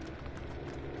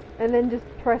 And then just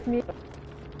press mute.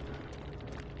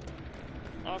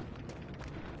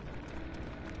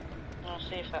 I'll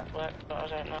see if that works, but I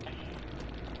don't know.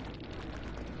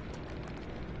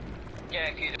 Yeah,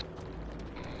 if you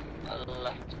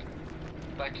left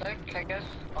right click, I guess,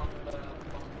 on the I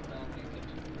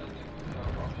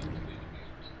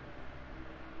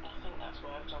think that's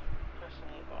worked on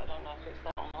personally, but I don't know if it's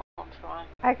that or not. I'll try.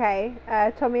 Okay,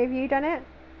 Tommy, have you done it?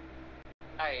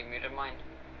 I muted mine.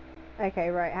 Okay,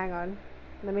 right, hang on.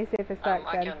 Let me see if it's worked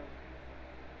I then. can.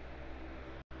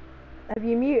 Have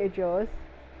you muted yours?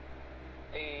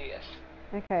 Yes.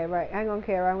 Okay, right, hang on,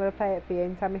 Kira, I'm going to play it for you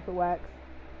and tell me if it works.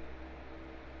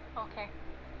 Okay.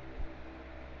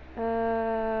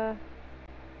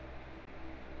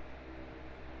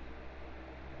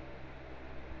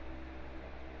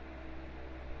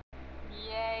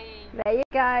 Yay. There you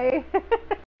go.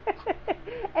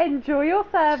 Enjoy your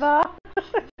server.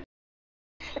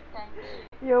 Thanks.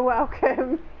 You're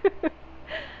welcome.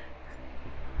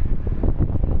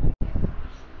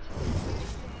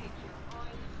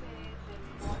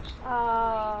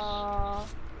 Aww.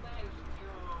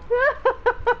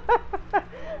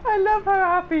 I love how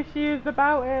happy she is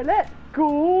about it. Let's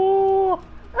go.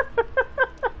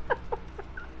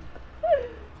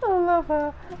 I love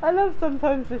her. I love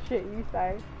sometimes the shit you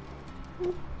say. As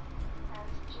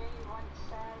Jay once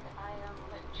said, I am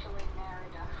literally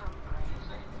Merida from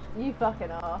Crazy. You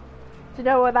fucking are. Do you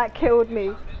know what that killed me?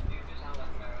 You just sound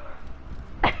like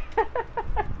Marilyn.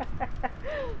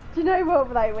 Do you know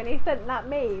what, though, when he sent that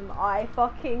meme, I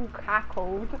fucking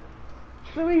cackled.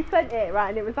 So he sent it, right,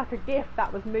 and it was like a gif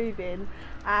that was moving,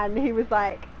 and he was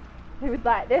like,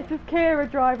 this is Kira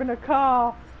driving a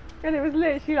car, and it was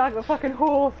literally like a fucking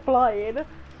horse flying.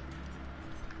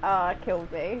 Oh, it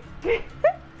killed me.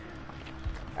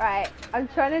 Right, I'm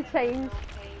trying to change.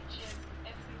 Paige,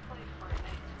 if we play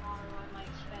Fortnite tomorrow, I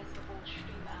might spend the whole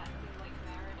stream acting like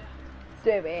Merida.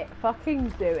 Do it. Fucking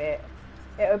do it.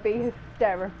 It would be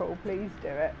hysterical. Please do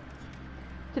it.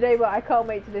 Today, what? I can't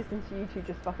wait to listen to you two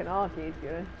just fucking argue, to be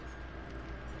honest.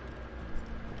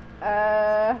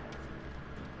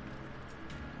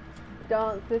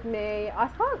 Dance with me. I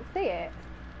can't see it.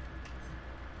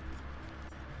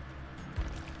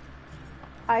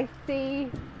 I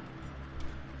see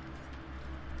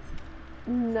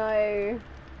no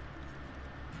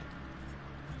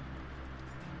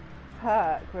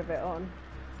perk with it on.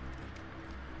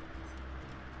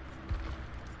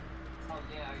 Oh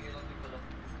yeah, are you looking for the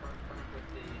perk with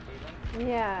the ceiling?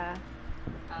 Yeah.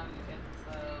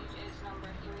 It's number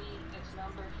 3. It's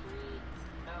number 3.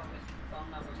 No, it's on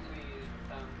number 3,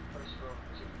 first row.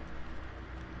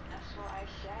 That's what I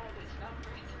said. It's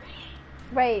number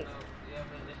 3. Wait. No, yeah,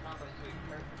 but it's number 3,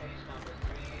 page number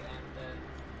 3, and then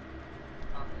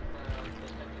the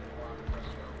second one,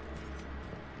 first row.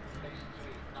 Page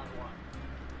 3, not 1.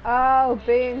 Oh,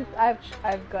 booms.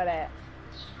 I've got it.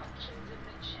 Instructions in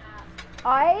the chat.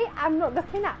 I am not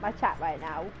looking at my chat right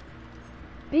now.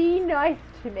 Be nice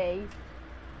to me.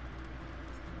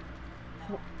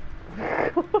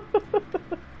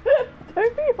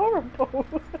 Don't be horrible.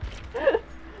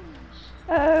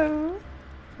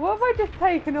 What have I just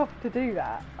taken off to do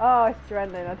that? Oh, it's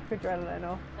adrenaline. I took adrenaline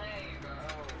off. There you go.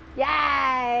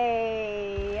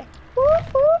 Yay!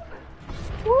 Whoop whoop!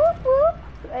 Whoop whoop!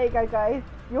 There you go, guys.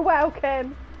 You're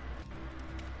welcome.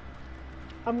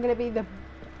 I'm gonna be the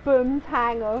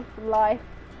boomtang of life.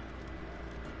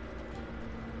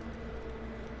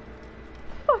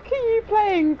 Fuck are you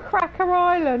playing? Cracker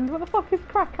Island? What the fuck is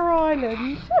Cracker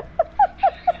Island?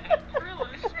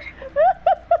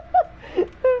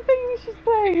 The thing she's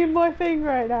playing in my thing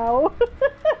right now.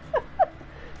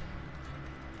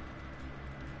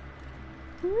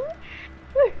 Well,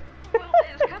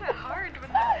 it's kind of hard when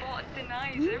the bot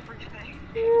denies everything.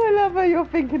 I love how you're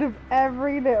thinking of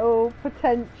every little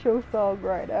potential song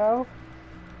right now.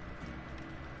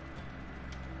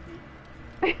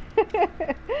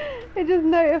 It just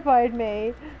notified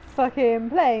me. Fucking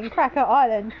playing Cracker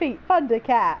Island feat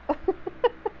Thundercat.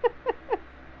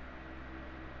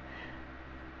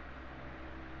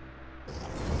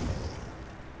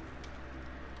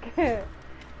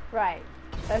 Right,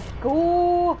 let's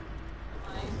go.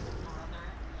 My brother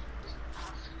just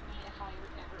asked me if I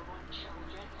would ever want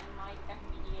children, and my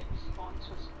immediate response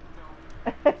was no.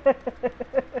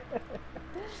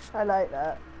 I like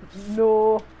that.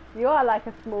 No. You are like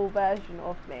a small version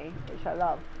of me, which I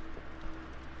love.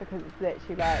 Because it's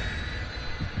literally like...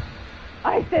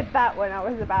 I said that when I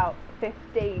was about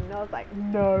 15. And I was like,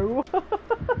 no.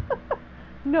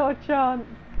 Not a chance.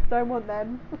 Don't want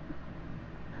them.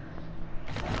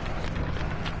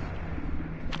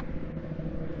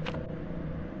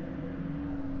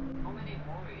 How many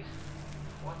movies?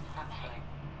 What's happening?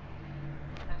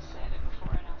 I've said it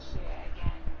before and I'll say it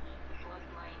again. The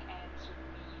bloodline ends with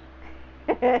me.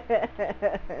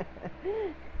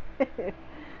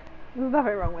 There's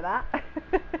nothing wrong with that.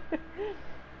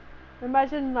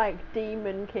 Imagine like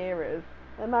demon Kiras.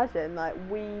 Imagine like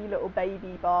wee little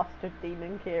baby bastard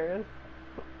demon Kiras.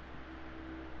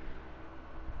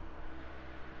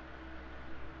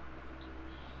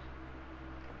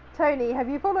 Tony, have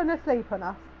you fallen asleep on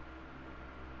us?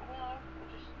 No, I'm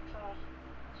just trying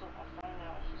to sort my phone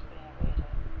out. It's just being weird.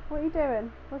 What are you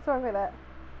doing? What's wrong with it? I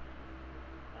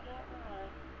don't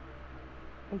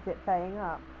know. Is it playing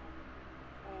up?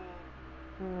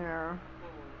 Yeah.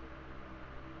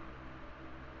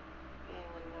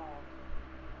 Feeling odd.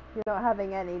 You're not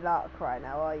having any luck right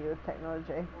now, are you, with technology?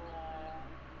 No.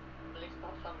 At least my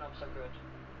thumbnails are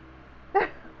good.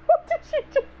 What did she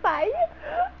just say?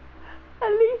 At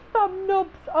least some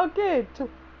knobs are good.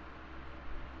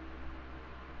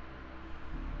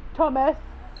 Thomas,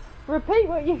 repeat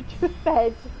what you just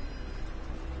said.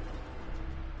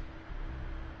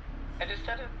 I just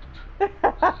said it.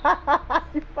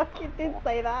 You fucking did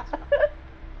say that.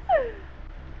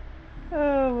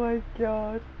 Oh my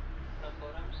god. No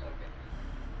photos?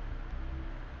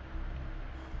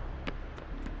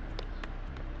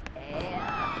 Okay.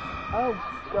 Oh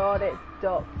god, it's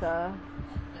Doctor.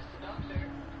 Mr. Doctor.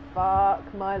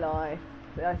 Fuck my life.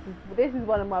 This is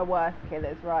one of my worst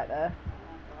killers right there.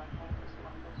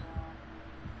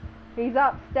 He's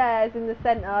upstairs in the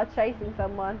centre chasing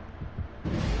someone.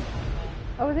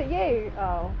 Oh, was it you?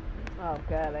 Oh. Oh,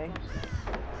 girly.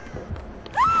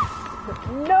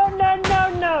 No, no, no,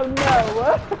 no,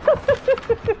 no.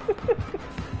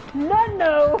 No,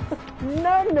 no.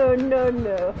 No, no, no,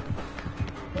 no.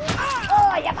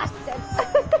 Oh, you bastard.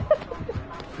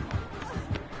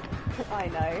 I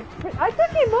know. I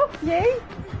took him off you.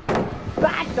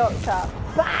 Bad doctor.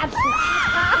 Bad.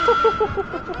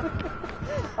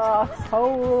 Oh,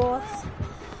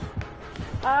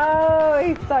 oh,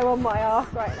 he's so on my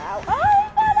ass right now.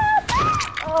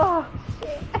 Oh,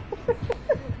 shit.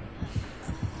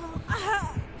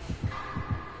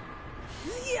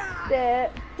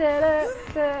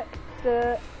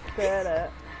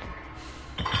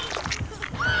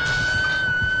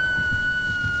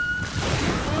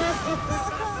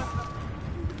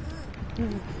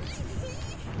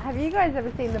 Have you guys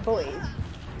ever seen The Boys?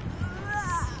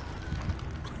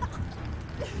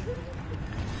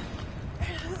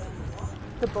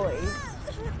 The Boys.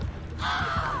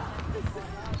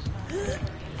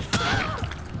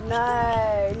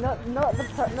 No, not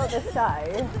the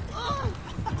show.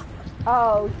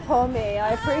 Oh, Tommy,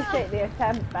 I appreciate the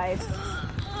attempt, babe.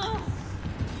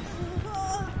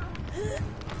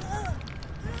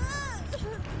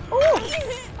 Ooh.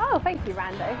 Oh, thank you,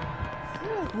 Rando.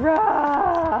 Run!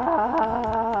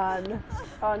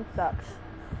 Oh, I'm stuck.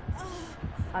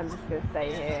 I'm just gonna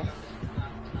stay here.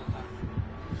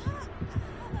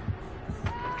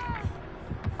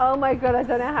 Oh my god, I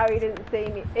don't know how he didn't see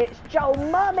me. It's Joel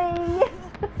Mummy!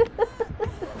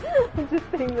 I'm just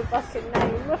seeing the fucking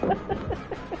name.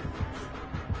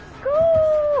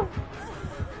 Cool!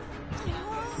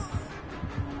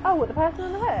 Oh, what, the person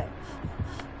on the hook?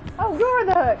 Oh, you're on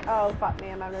the hook! Oh, fuck me,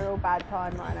 I'm having a real bad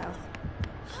time right now.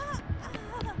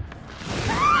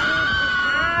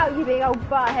 Ow, you big old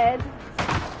butthead.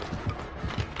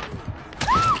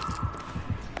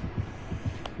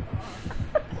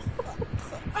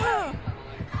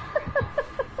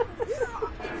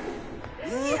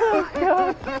 Oh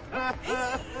god.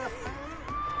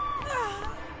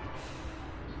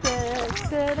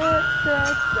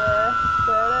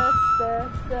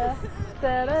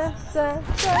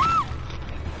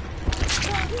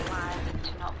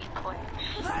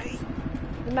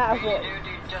 No matter what. Dude,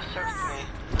 you just searched me.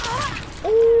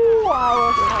 Ooh, I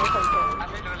wasn't hoping. I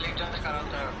literally just got out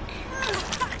there.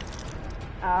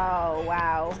 Oh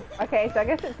wow. Okay, so I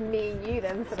guess it's me and you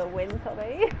then for the win,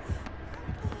 Tommy.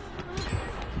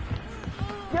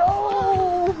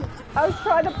 Yo! I was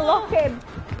trying to block him.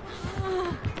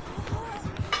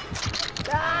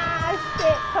 Ah,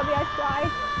 shit, Tommy, I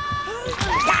tried.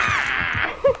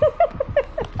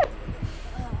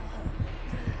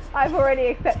 I've already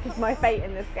accepted my fate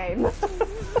in this game.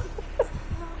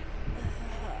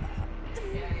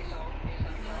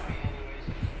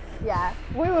 Yeah,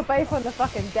 we were both on the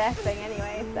fucking death thing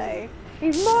anyway, so...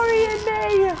 He's marrying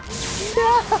me!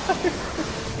 No!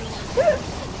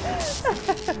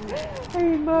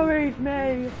 He married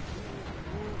me!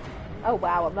 Oh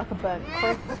wow, I'm like a burnt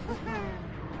crisp.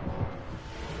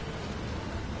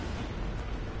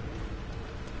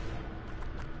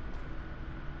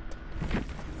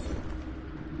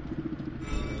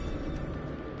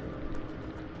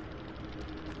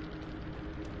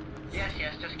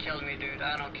 Yes, just kill me, dude.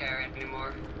 I don't care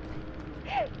anymore.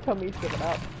 Tommy's given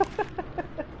up.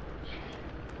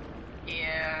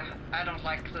 Yeah, I don't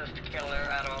like this killer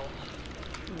at all.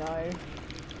 No.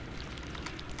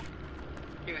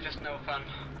 He was just no fun.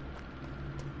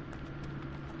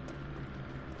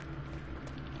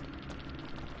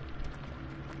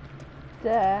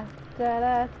 Da da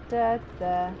da da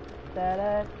da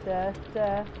da da da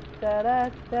da da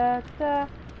da da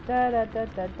da da da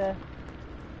da da.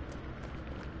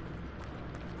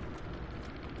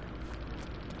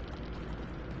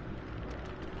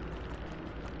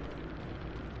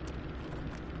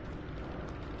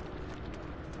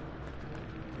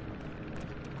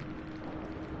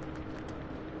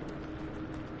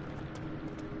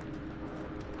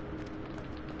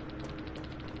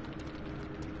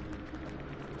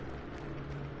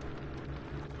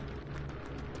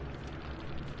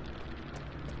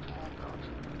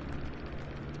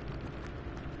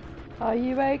 Are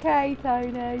you okay,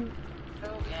 Tony?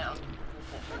 Oh, yeah.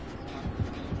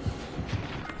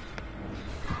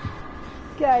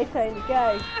 Go, Tony,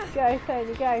 go. Go,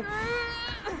 Tony, go.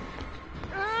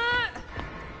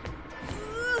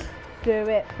 Do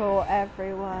it for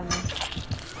everyone.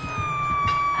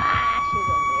 Ah, she's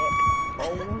on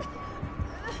the ick.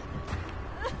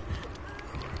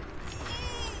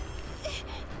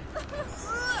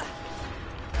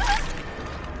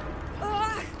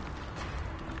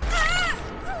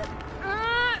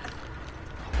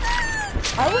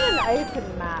 I want an open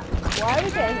map. Why are we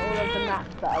getting all of the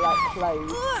maps that are like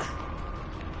closed?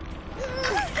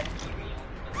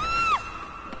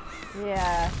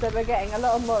 Yeah, so we're getting a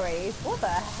lot of Murrays. What the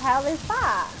hell is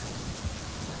that?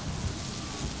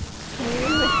 Can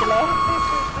you whistle?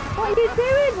 What are you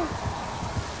doing?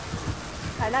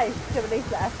 I know, you should at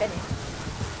least let her finish.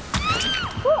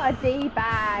 What a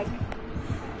D-bag.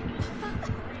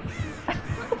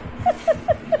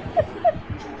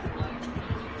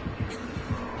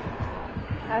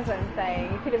 That's what I'm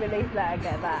saying. You could have at least let her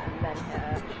get that and then hit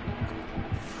her.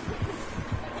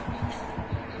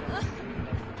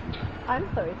 I'm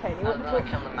sorry, Tony. I'd rather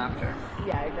kill them after.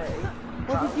 Yeah, I do.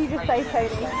 What did you just say,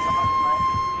 Tony?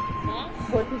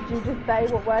 What did you just say?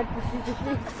 What word did you just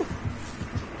use?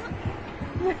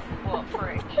 What,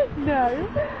 freak? No.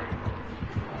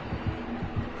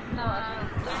 No,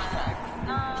 douchebag.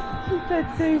 She said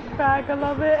douchebag, I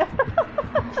love it.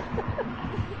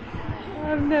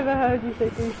 I've never heard you say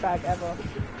douchebag ever.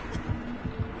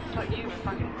 But you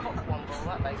fucking cockwomble,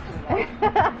 that makes me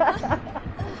laugh.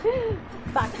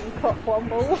 Fucking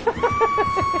cockwomble.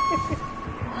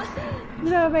 You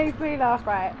know what makes me laugh,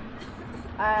 right?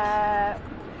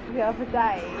 The other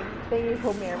day, Thingy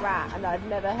called me a rat, and I'd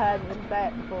never heard him say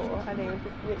it before, and he was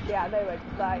just literally out of nowhere,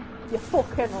 just like, you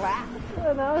fucking rat.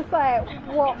 And I was like,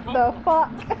 what the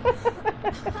fuck?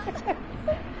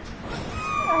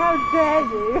 How dare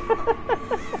you?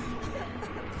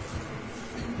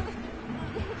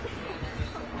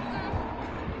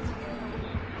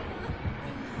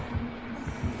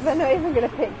 They're not even going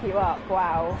to pick you up,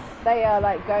 wow. They are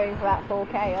like going for that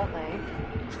 4K, aren't they?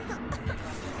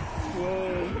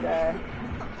 Jesus.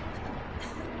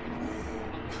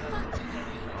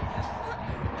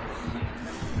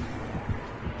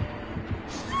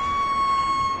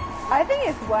 I think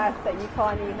it's worse that you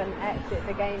can't even exit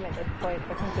the game at this point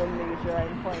because you'll lose your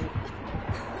own points.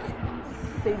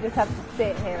 So you just have to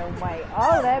sit here and wait.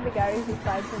 Oh, there we go, he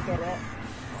decided to get it.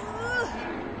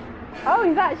 Oh,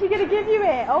 he's actually going to give you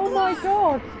it! Oh my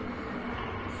god!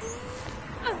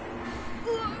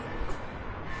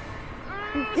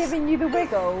 He's giving you the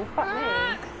wiggle. Fuck me.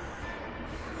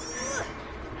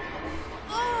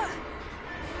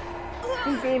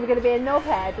 He's either going to be a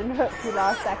knobhead and hook you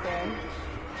last second.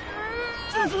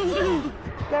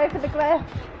 Go for the glyph.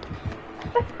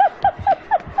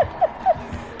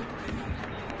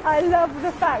 I love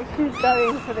the fact she's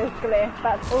going for this glyph.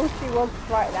 That's all she wants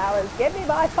right now is give me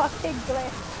my fucking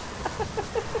glyph.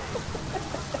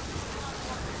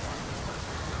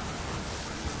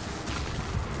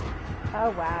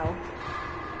 Oh wow.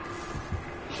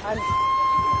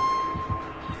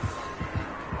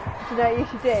 Do you know what you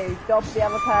should do? Dob the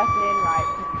other person in right.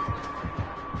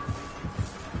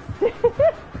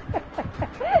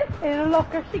 In a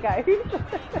locker she goes.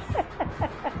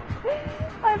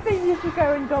 I think you should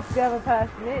go and dob the other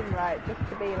person in right, just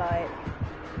to be like,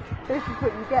 this is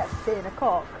what you get for being a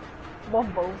cock.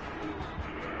 Womble.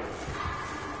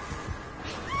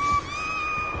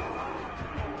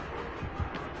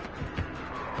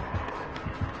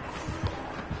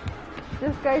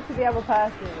 Just go to the other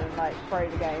person and like throw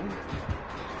the game.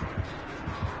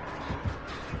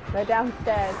 They're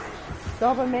downstairs.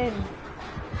 Dob them in.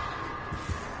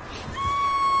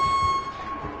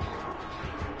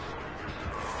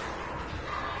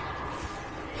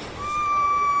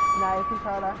 No,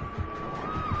 controller.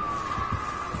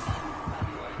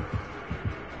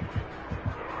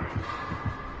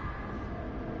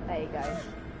 There you go.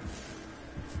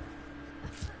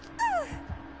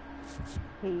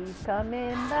 He's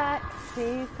coming back,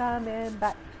 he's coming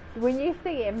back. When you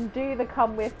see him, do the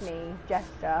come with me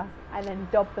gesture and then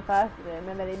dob the person in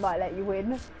and then he might let you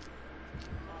win.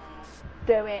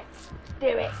 Do it,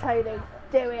 Tony,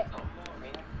 do it.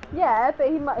 Yeah, but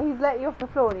he's let you off the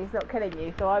floor and he's not killing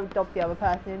you, so I would dob the other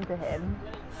person into him.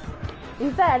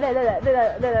 He's there, look,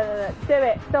 do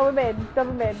it, dob him in,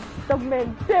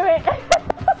 do it. I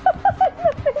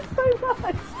love it so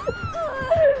much.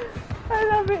 I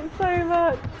love it so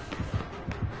much.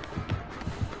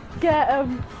 Get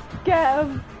him.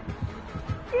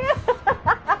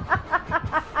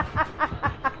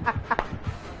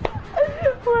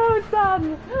 Well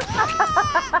done.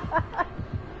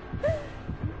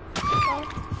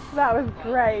 That was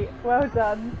great. Well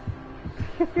done.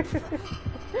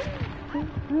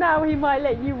 Now he might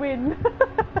let you win.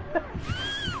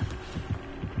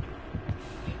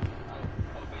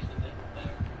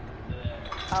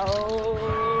 Oh.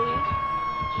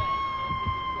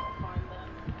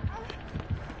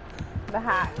 The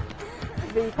hatch.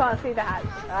 But you can't see the hatch.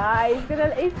 Ah, he's gonna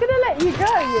let you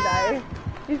go, you know.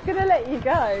 He's gonna let you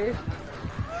go.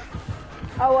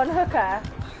 Oh, unhook her.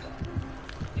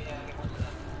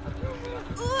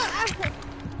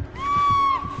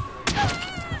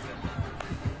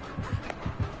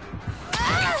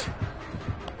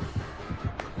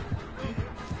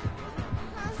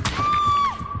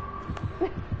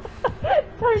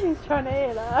 Tony's trying to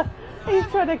heal her. He's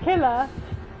trying to kill her.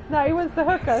 No, he wants to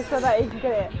hook her so that he can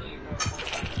get it.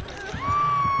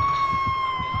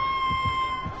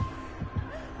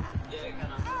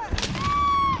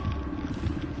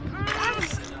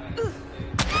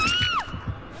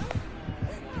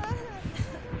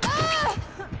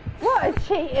 What a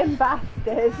cheating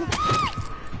bastard!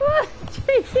 What a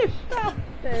cheating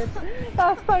bastard!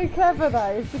 That's so clever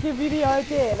though, to give you the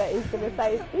idea that he's going to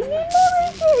say, "He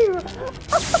married you!"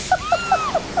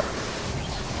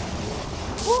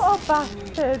 What a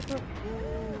bastard!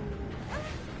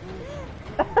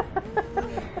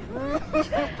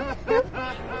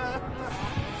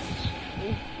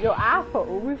 Your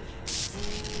apples?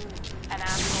 An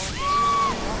apple.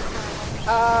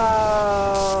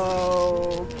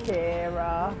 Oh,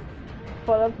 Kira.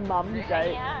 Full of mum jokes.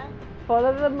 Yeah. Full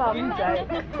of the mum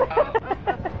jokes.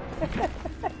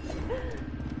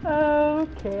 Oh,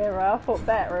 Kira, I thought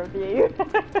better of you.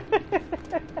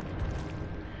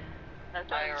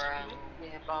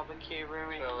 Yeah, barbecue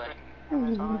ruined. Really?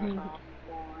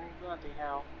 Bloody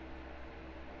hell.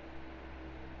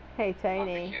 Hey,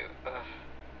 Tony. Barbecue,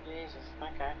 Jesus,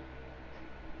 okay.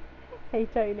 Hey,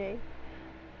 Tony.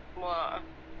 What?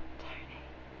 Tony.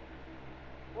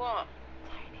 What?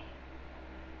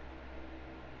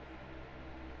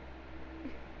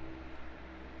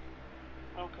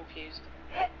 I'm confused.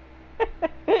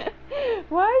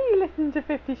 Why are you listening to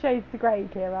 50 Shades of Grey,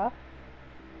 Kira?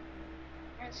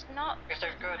 It's not Because the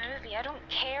they're good. movie. I don't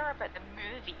care about the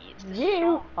movie. It's the You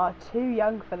song. are too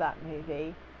young for that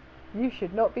movie. You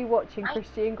should not be watching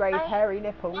Christian Grey's I- hairy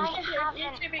nipples. I You've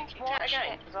haven't been kicked out watched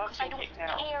again, it 'cause I've because I been don't kicked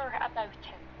out. care about it.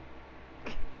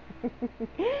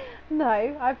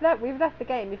 No, we've left the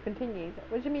game, we've continued.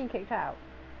 What do you mean kicked out?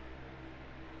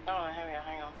 Oh, here we are,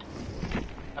 hang on.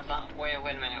 That's not way a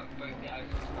win minute. Both the ice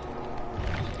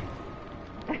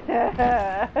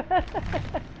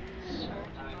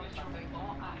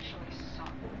Actually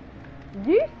suck.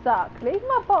 You suck. Leave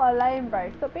my bot alone,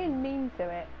 bro. Stop being mean to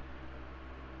it.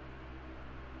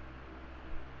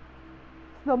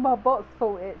 It's not my bot's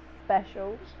fault, it's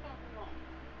special.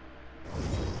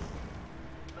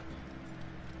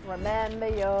 Remember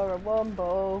you're a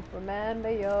womble. Remember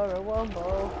you're a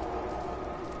womble.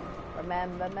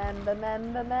 Remember, remember,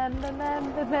 remember, remember,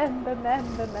 remember, remember,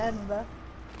 remember, remember.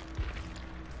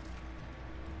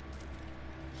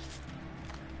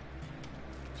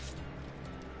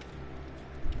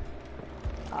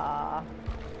 Ah.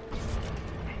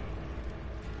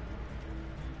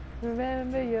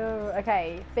 Remember your...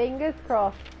 Okay, fingers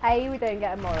crossed. A, we don't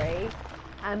get a Mori.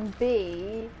 And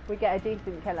B, we get a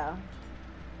decent killer.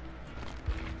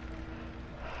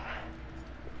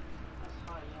 That's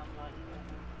highly unlikely.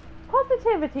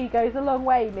 Positivity goes a long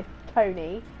way, Miss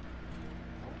Tony.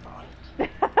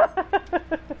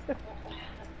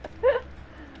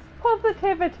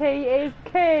 Positivity is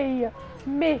key,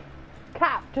 Miss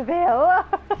Captiville.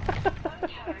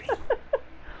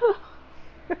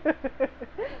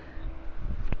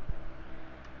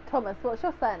 Thomas, what's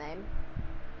your surname?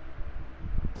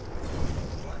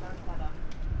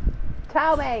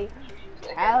 Tell me.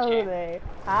 Tell me.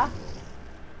 Huh?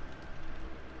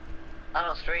 I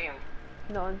don't stream.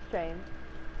 Not on stream.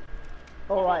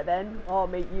 Alright then, I'll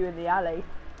meet you in the alley.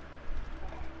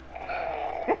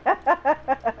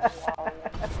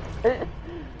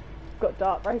 Got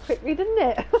dark very quickly, didn't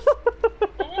it?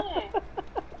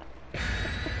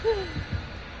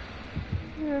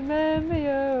 Remember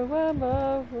you're a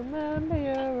wombo, remember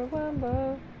you're a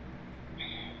wombo.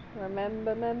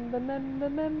 Remember, remember, remember,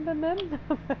 remember, remember.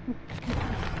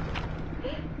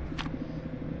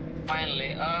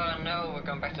 Finally. Oh no, we're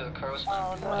going back to the crows.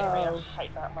 Oh, no, I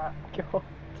hate that map. God.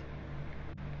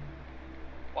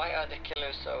 Why are the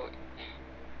killers so...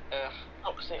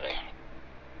 Opposite.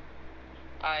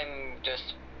 I'm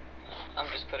just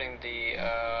putting the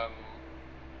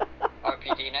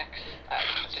RPD next,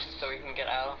 just so we can get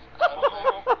out of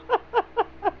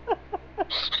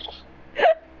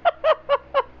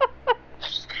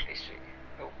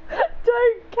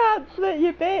Don't cancel it,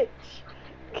 you bitch.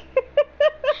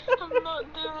 I'm not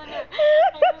doing it.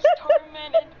 I was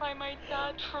tormented by my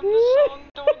dad from the song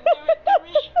Don't Do It To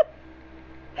Me.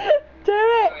 Do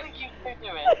it. I think you can do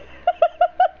it.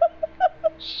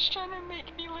 She's trying to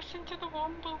make me listen to the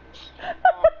Wombles.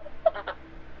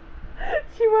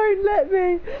 She won't let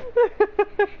me.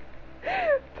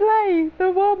 Play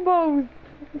the Wombos.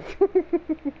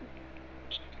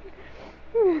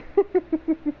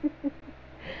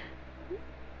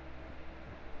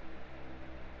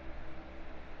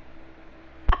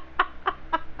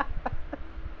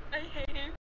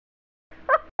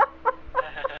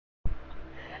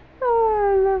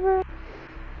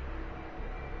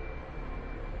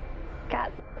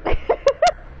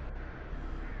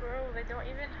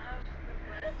 even have the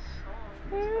red song.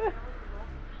 It's not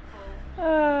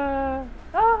people.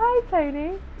 Oh, hi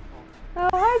Tony. Oh,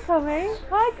 hi Tommy.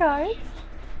 Hi guys. You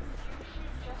should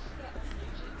just get a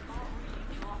music bot where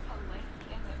you drop a link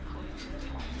and it plays the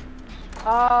song.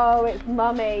 Oh, it's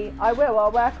mummy. I will,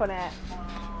 I'll work on it.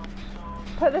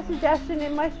 Put the suggestion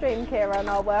in my stream, Kira, and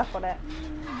I'll work on it.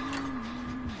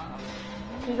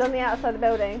 She's on the outside of the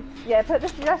building. Yeah, put the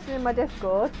suggestion in my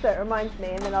Discord so it reminds me,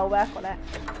 and then I'll work on it.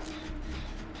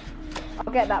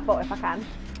 I'll get that bot if I can.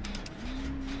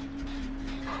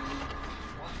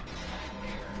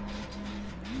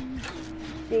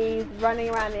 She's running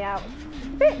around the outs. A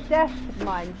bit deaf of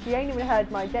mine. She ain't even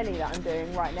heard my Jenny that I'm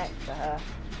doing right next to her.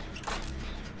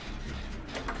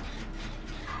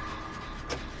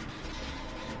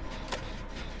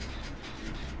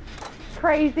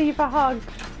 Crazy for hugs.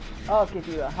 I'll give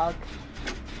you a hug.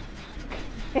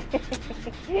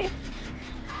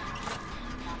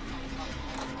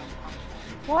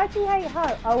 Why do you hate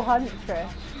her? Oh,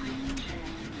 Huntress.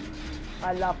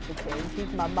 I love the tune.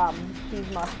 She's my mum. She's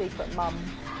my secret mum.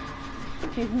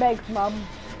 She's Meg's mum.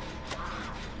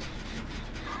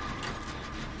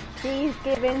 She's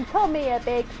giving Tommy a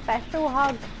big special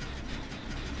hug.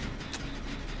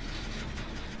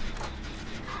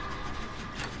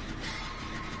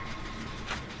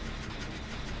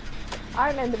 I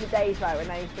remember the days right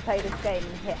when I used to play this game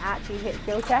and actually hit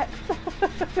skill checks.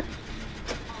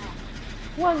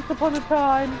 Once upon a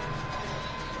time.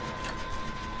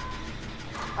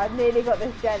 I've nearly got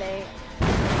this Jenny.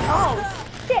 Oh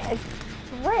shit!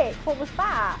 Rick, what was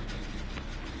that?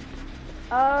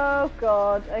 Oh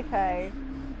god, okay.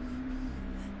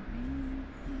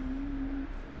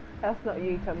 That's not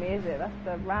you, Tommy, is it? That's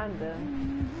the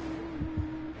random.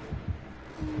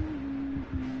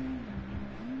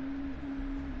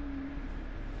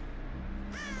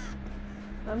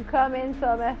 I'm coming,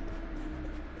 Tommy.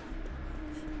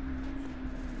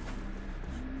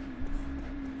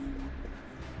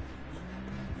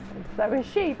 And so is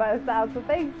she, by the sounds of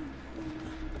things.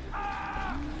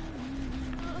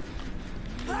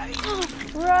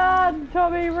 Run,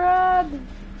 Tommy, run!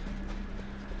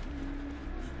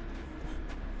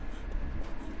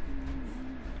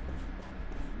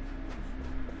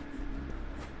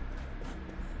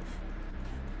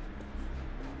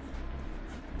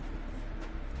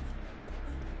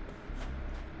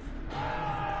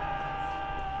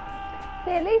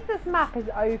 See, at least this map is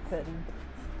open.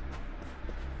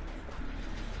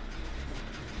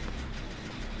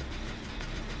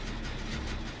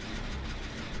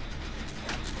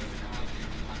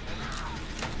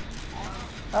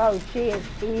 Oh, she is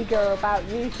eager about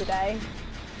you today.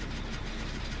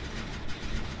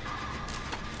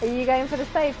 Are you going for the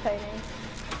save, Tony?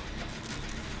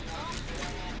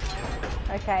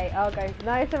 Okay, I'll go.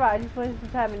 No, it's alright, I just wanted to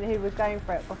determine who was going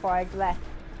for it before I left.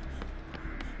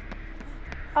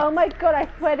 Oh my god, I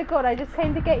swear to god, I just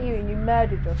came to get you and you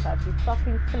murdered yourself, you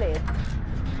fucking flid.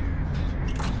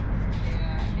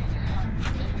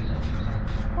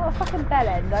 What a fucking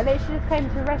bellend. I literally just came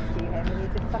to rescue him and he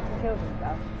just fucking killed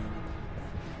himself.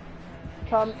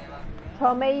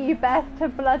 Tommy, you best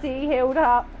have bloody healed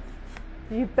up.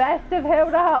 You best have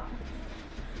healed up.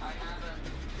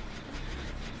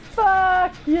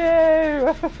 Fuck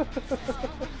you!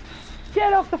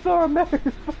 Get off the floor and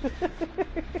move!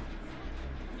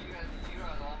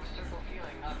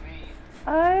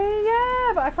 Oh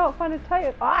yeah, but I can't find a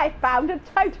totem. Oh, I found a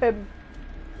totem!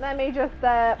 Let me just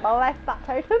molest that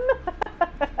totem.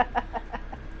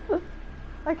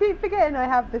 I keep forgetting I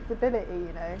have this ability,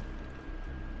 you know.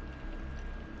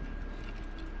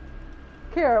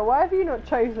 Kira, why have you not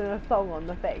chosen a song on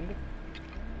the thing?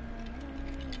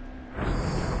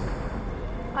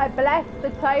 I bless the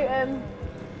totem.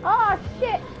 Oh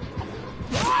shit!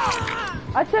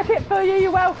 I took it for you,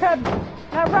 you're welcome!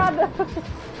 Now run!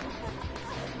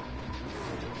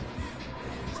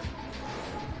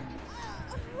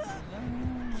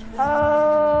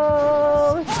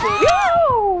 Oh shit!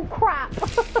 Oh crap!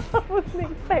 I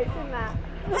wasn't expecting that.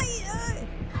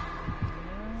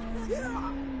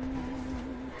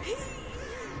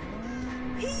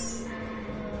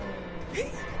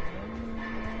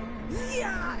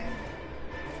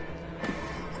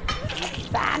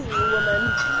 Damn you, woman!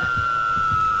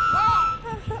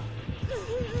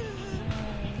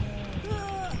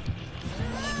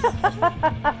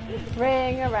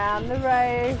 Ring around the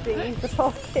rosy, the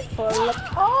pocket full of...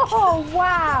 Oh,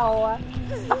 wow!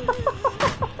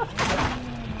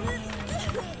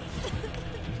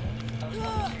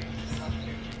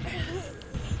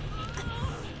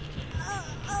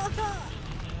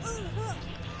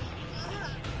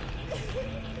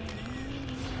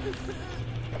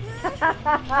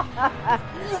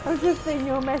 I've just seen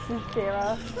your message,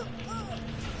 Kira.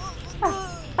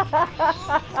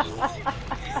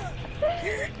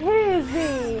 Here's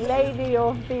the Lady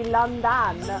of the London.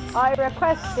 I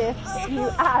request if you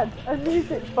add a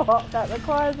music bot that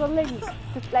requires a link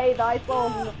to play thy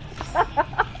song.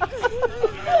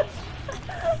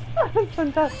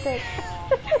 Fantastic.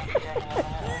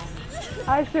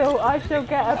 I shall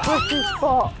get a British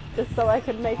bot just so I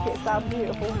can make it sound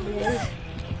beautiful for you.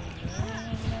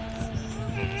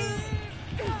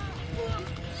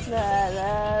 La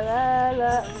la la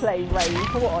la. Play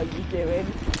Rave, what are you doing?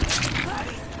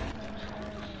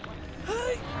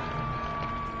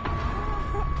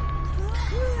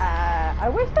 I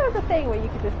wish there was a thing where you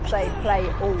could just say play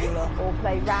all or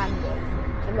play random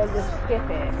and then just skip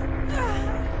it.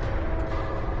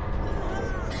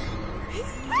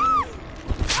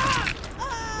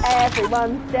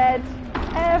 Everyone's dead.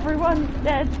 Everyone's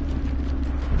dead.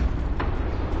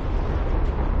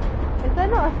 Is there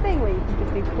not a thing where you can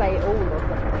just do play all or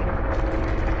something?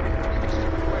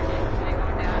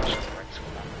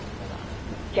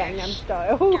 Gangnam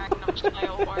Style. Gangnam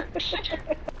Style works.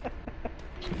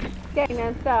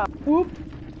 Gangnam Style. Whoop,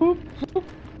 whoop, whoop,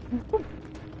 whoop.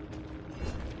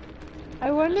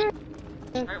 I wonder.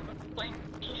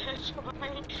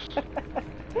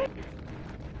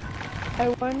 I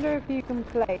wonder if you can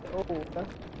play all.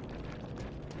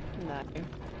 No.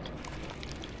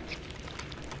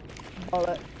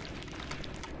 Bollocks.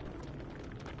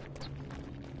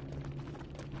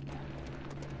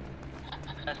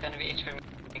 That's gonna be it for me.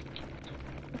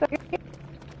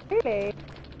 Really?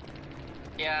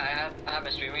 Yeah, I have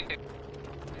a streaming too.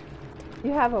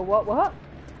 You have a what? What?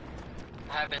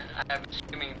 I have a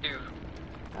streaming too.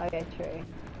 Oh yeah, true.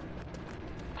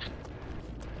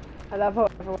 I love how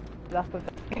everyone's up with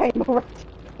the game already.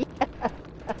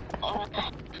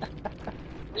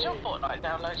 Is your Fortnite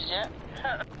downloaded yet?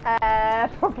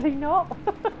 Probably not.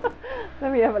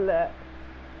 Let me have a look.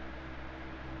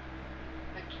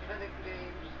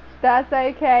 That's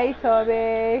okay,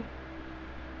 Tommy.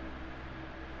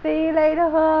 See you later,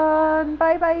 hon.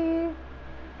 Bye bye.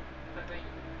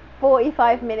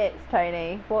 45 minutes,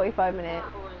 Tony. 45 minutes.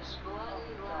 That was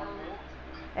bloody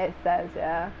loud. It says,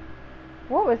 yeah.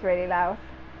 What was really loud?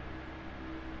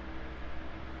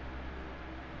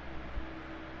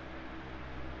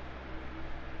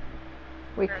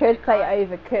 We could play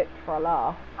Overcooked for a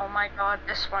laugh. Oh my god,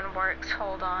 this one works.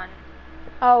 Hold on.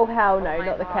 Oh hell no, my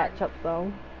not the God. ketchup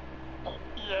song.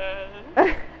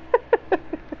 Yay.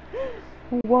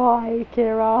 Why,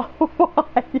 Kira? Why?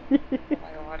 Oh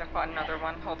my god, I've got another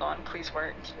one. Hold on, please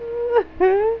work.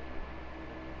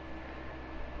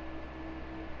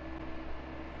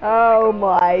 Oh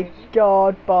my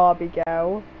god, Barbie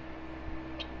girl.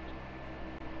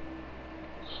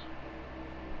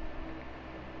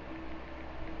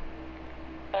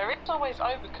 There is always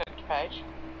Overcooked, Paige.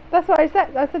 That's what I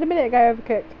said. I said a minute ago,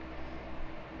 Overcooked.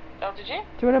 Oh, did you?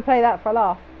 Do you want to play that for a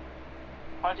laugh?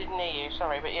 I didn't hear you,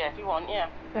 sorry, but yeah, if you want, yeah.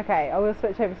 Okay, I will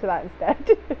switch over to that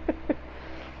instead.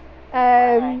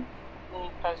 Alright. You need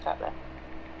to post that there.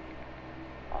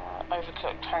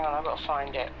 Overcooked, hang on, I've got to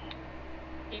find it.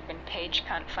 Even Paige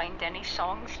can't find any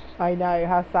songs. I know,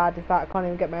 how sad is that? I can't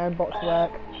even get my own bot to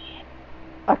work.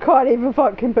 I can't even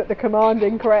fucking put the command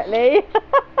in correctly.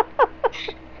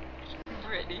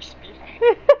 Britney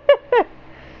Spears.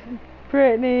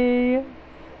 Britney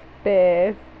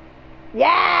Spears.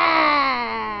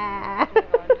 Yeah! Oh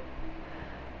God.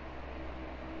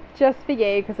 Just for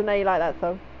you, because I know you like that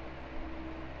song.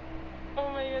 Oh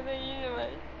my god, thank you so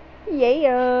much.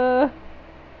 Yeah!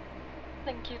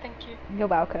 Thank you, thank you. You're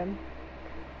welcome.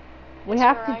 We It's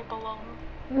have where to... I belong.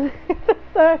 the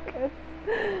circus.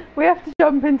 We have to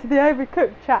jump into the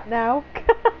Overcooked chat now.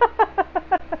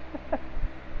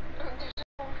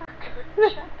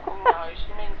 Oh no,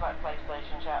 she means like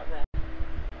PlayStation chat then.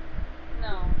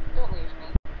 No, don't leave me.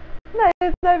 No,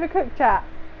 there's an Overcooked chat.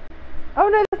 Oh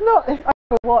no, there's not. It's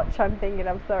Overwatch, I'm thinking.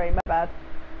 I'm sorry, my bad.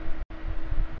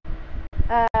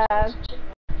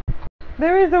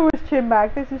 There is always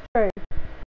Chinbag, this is true.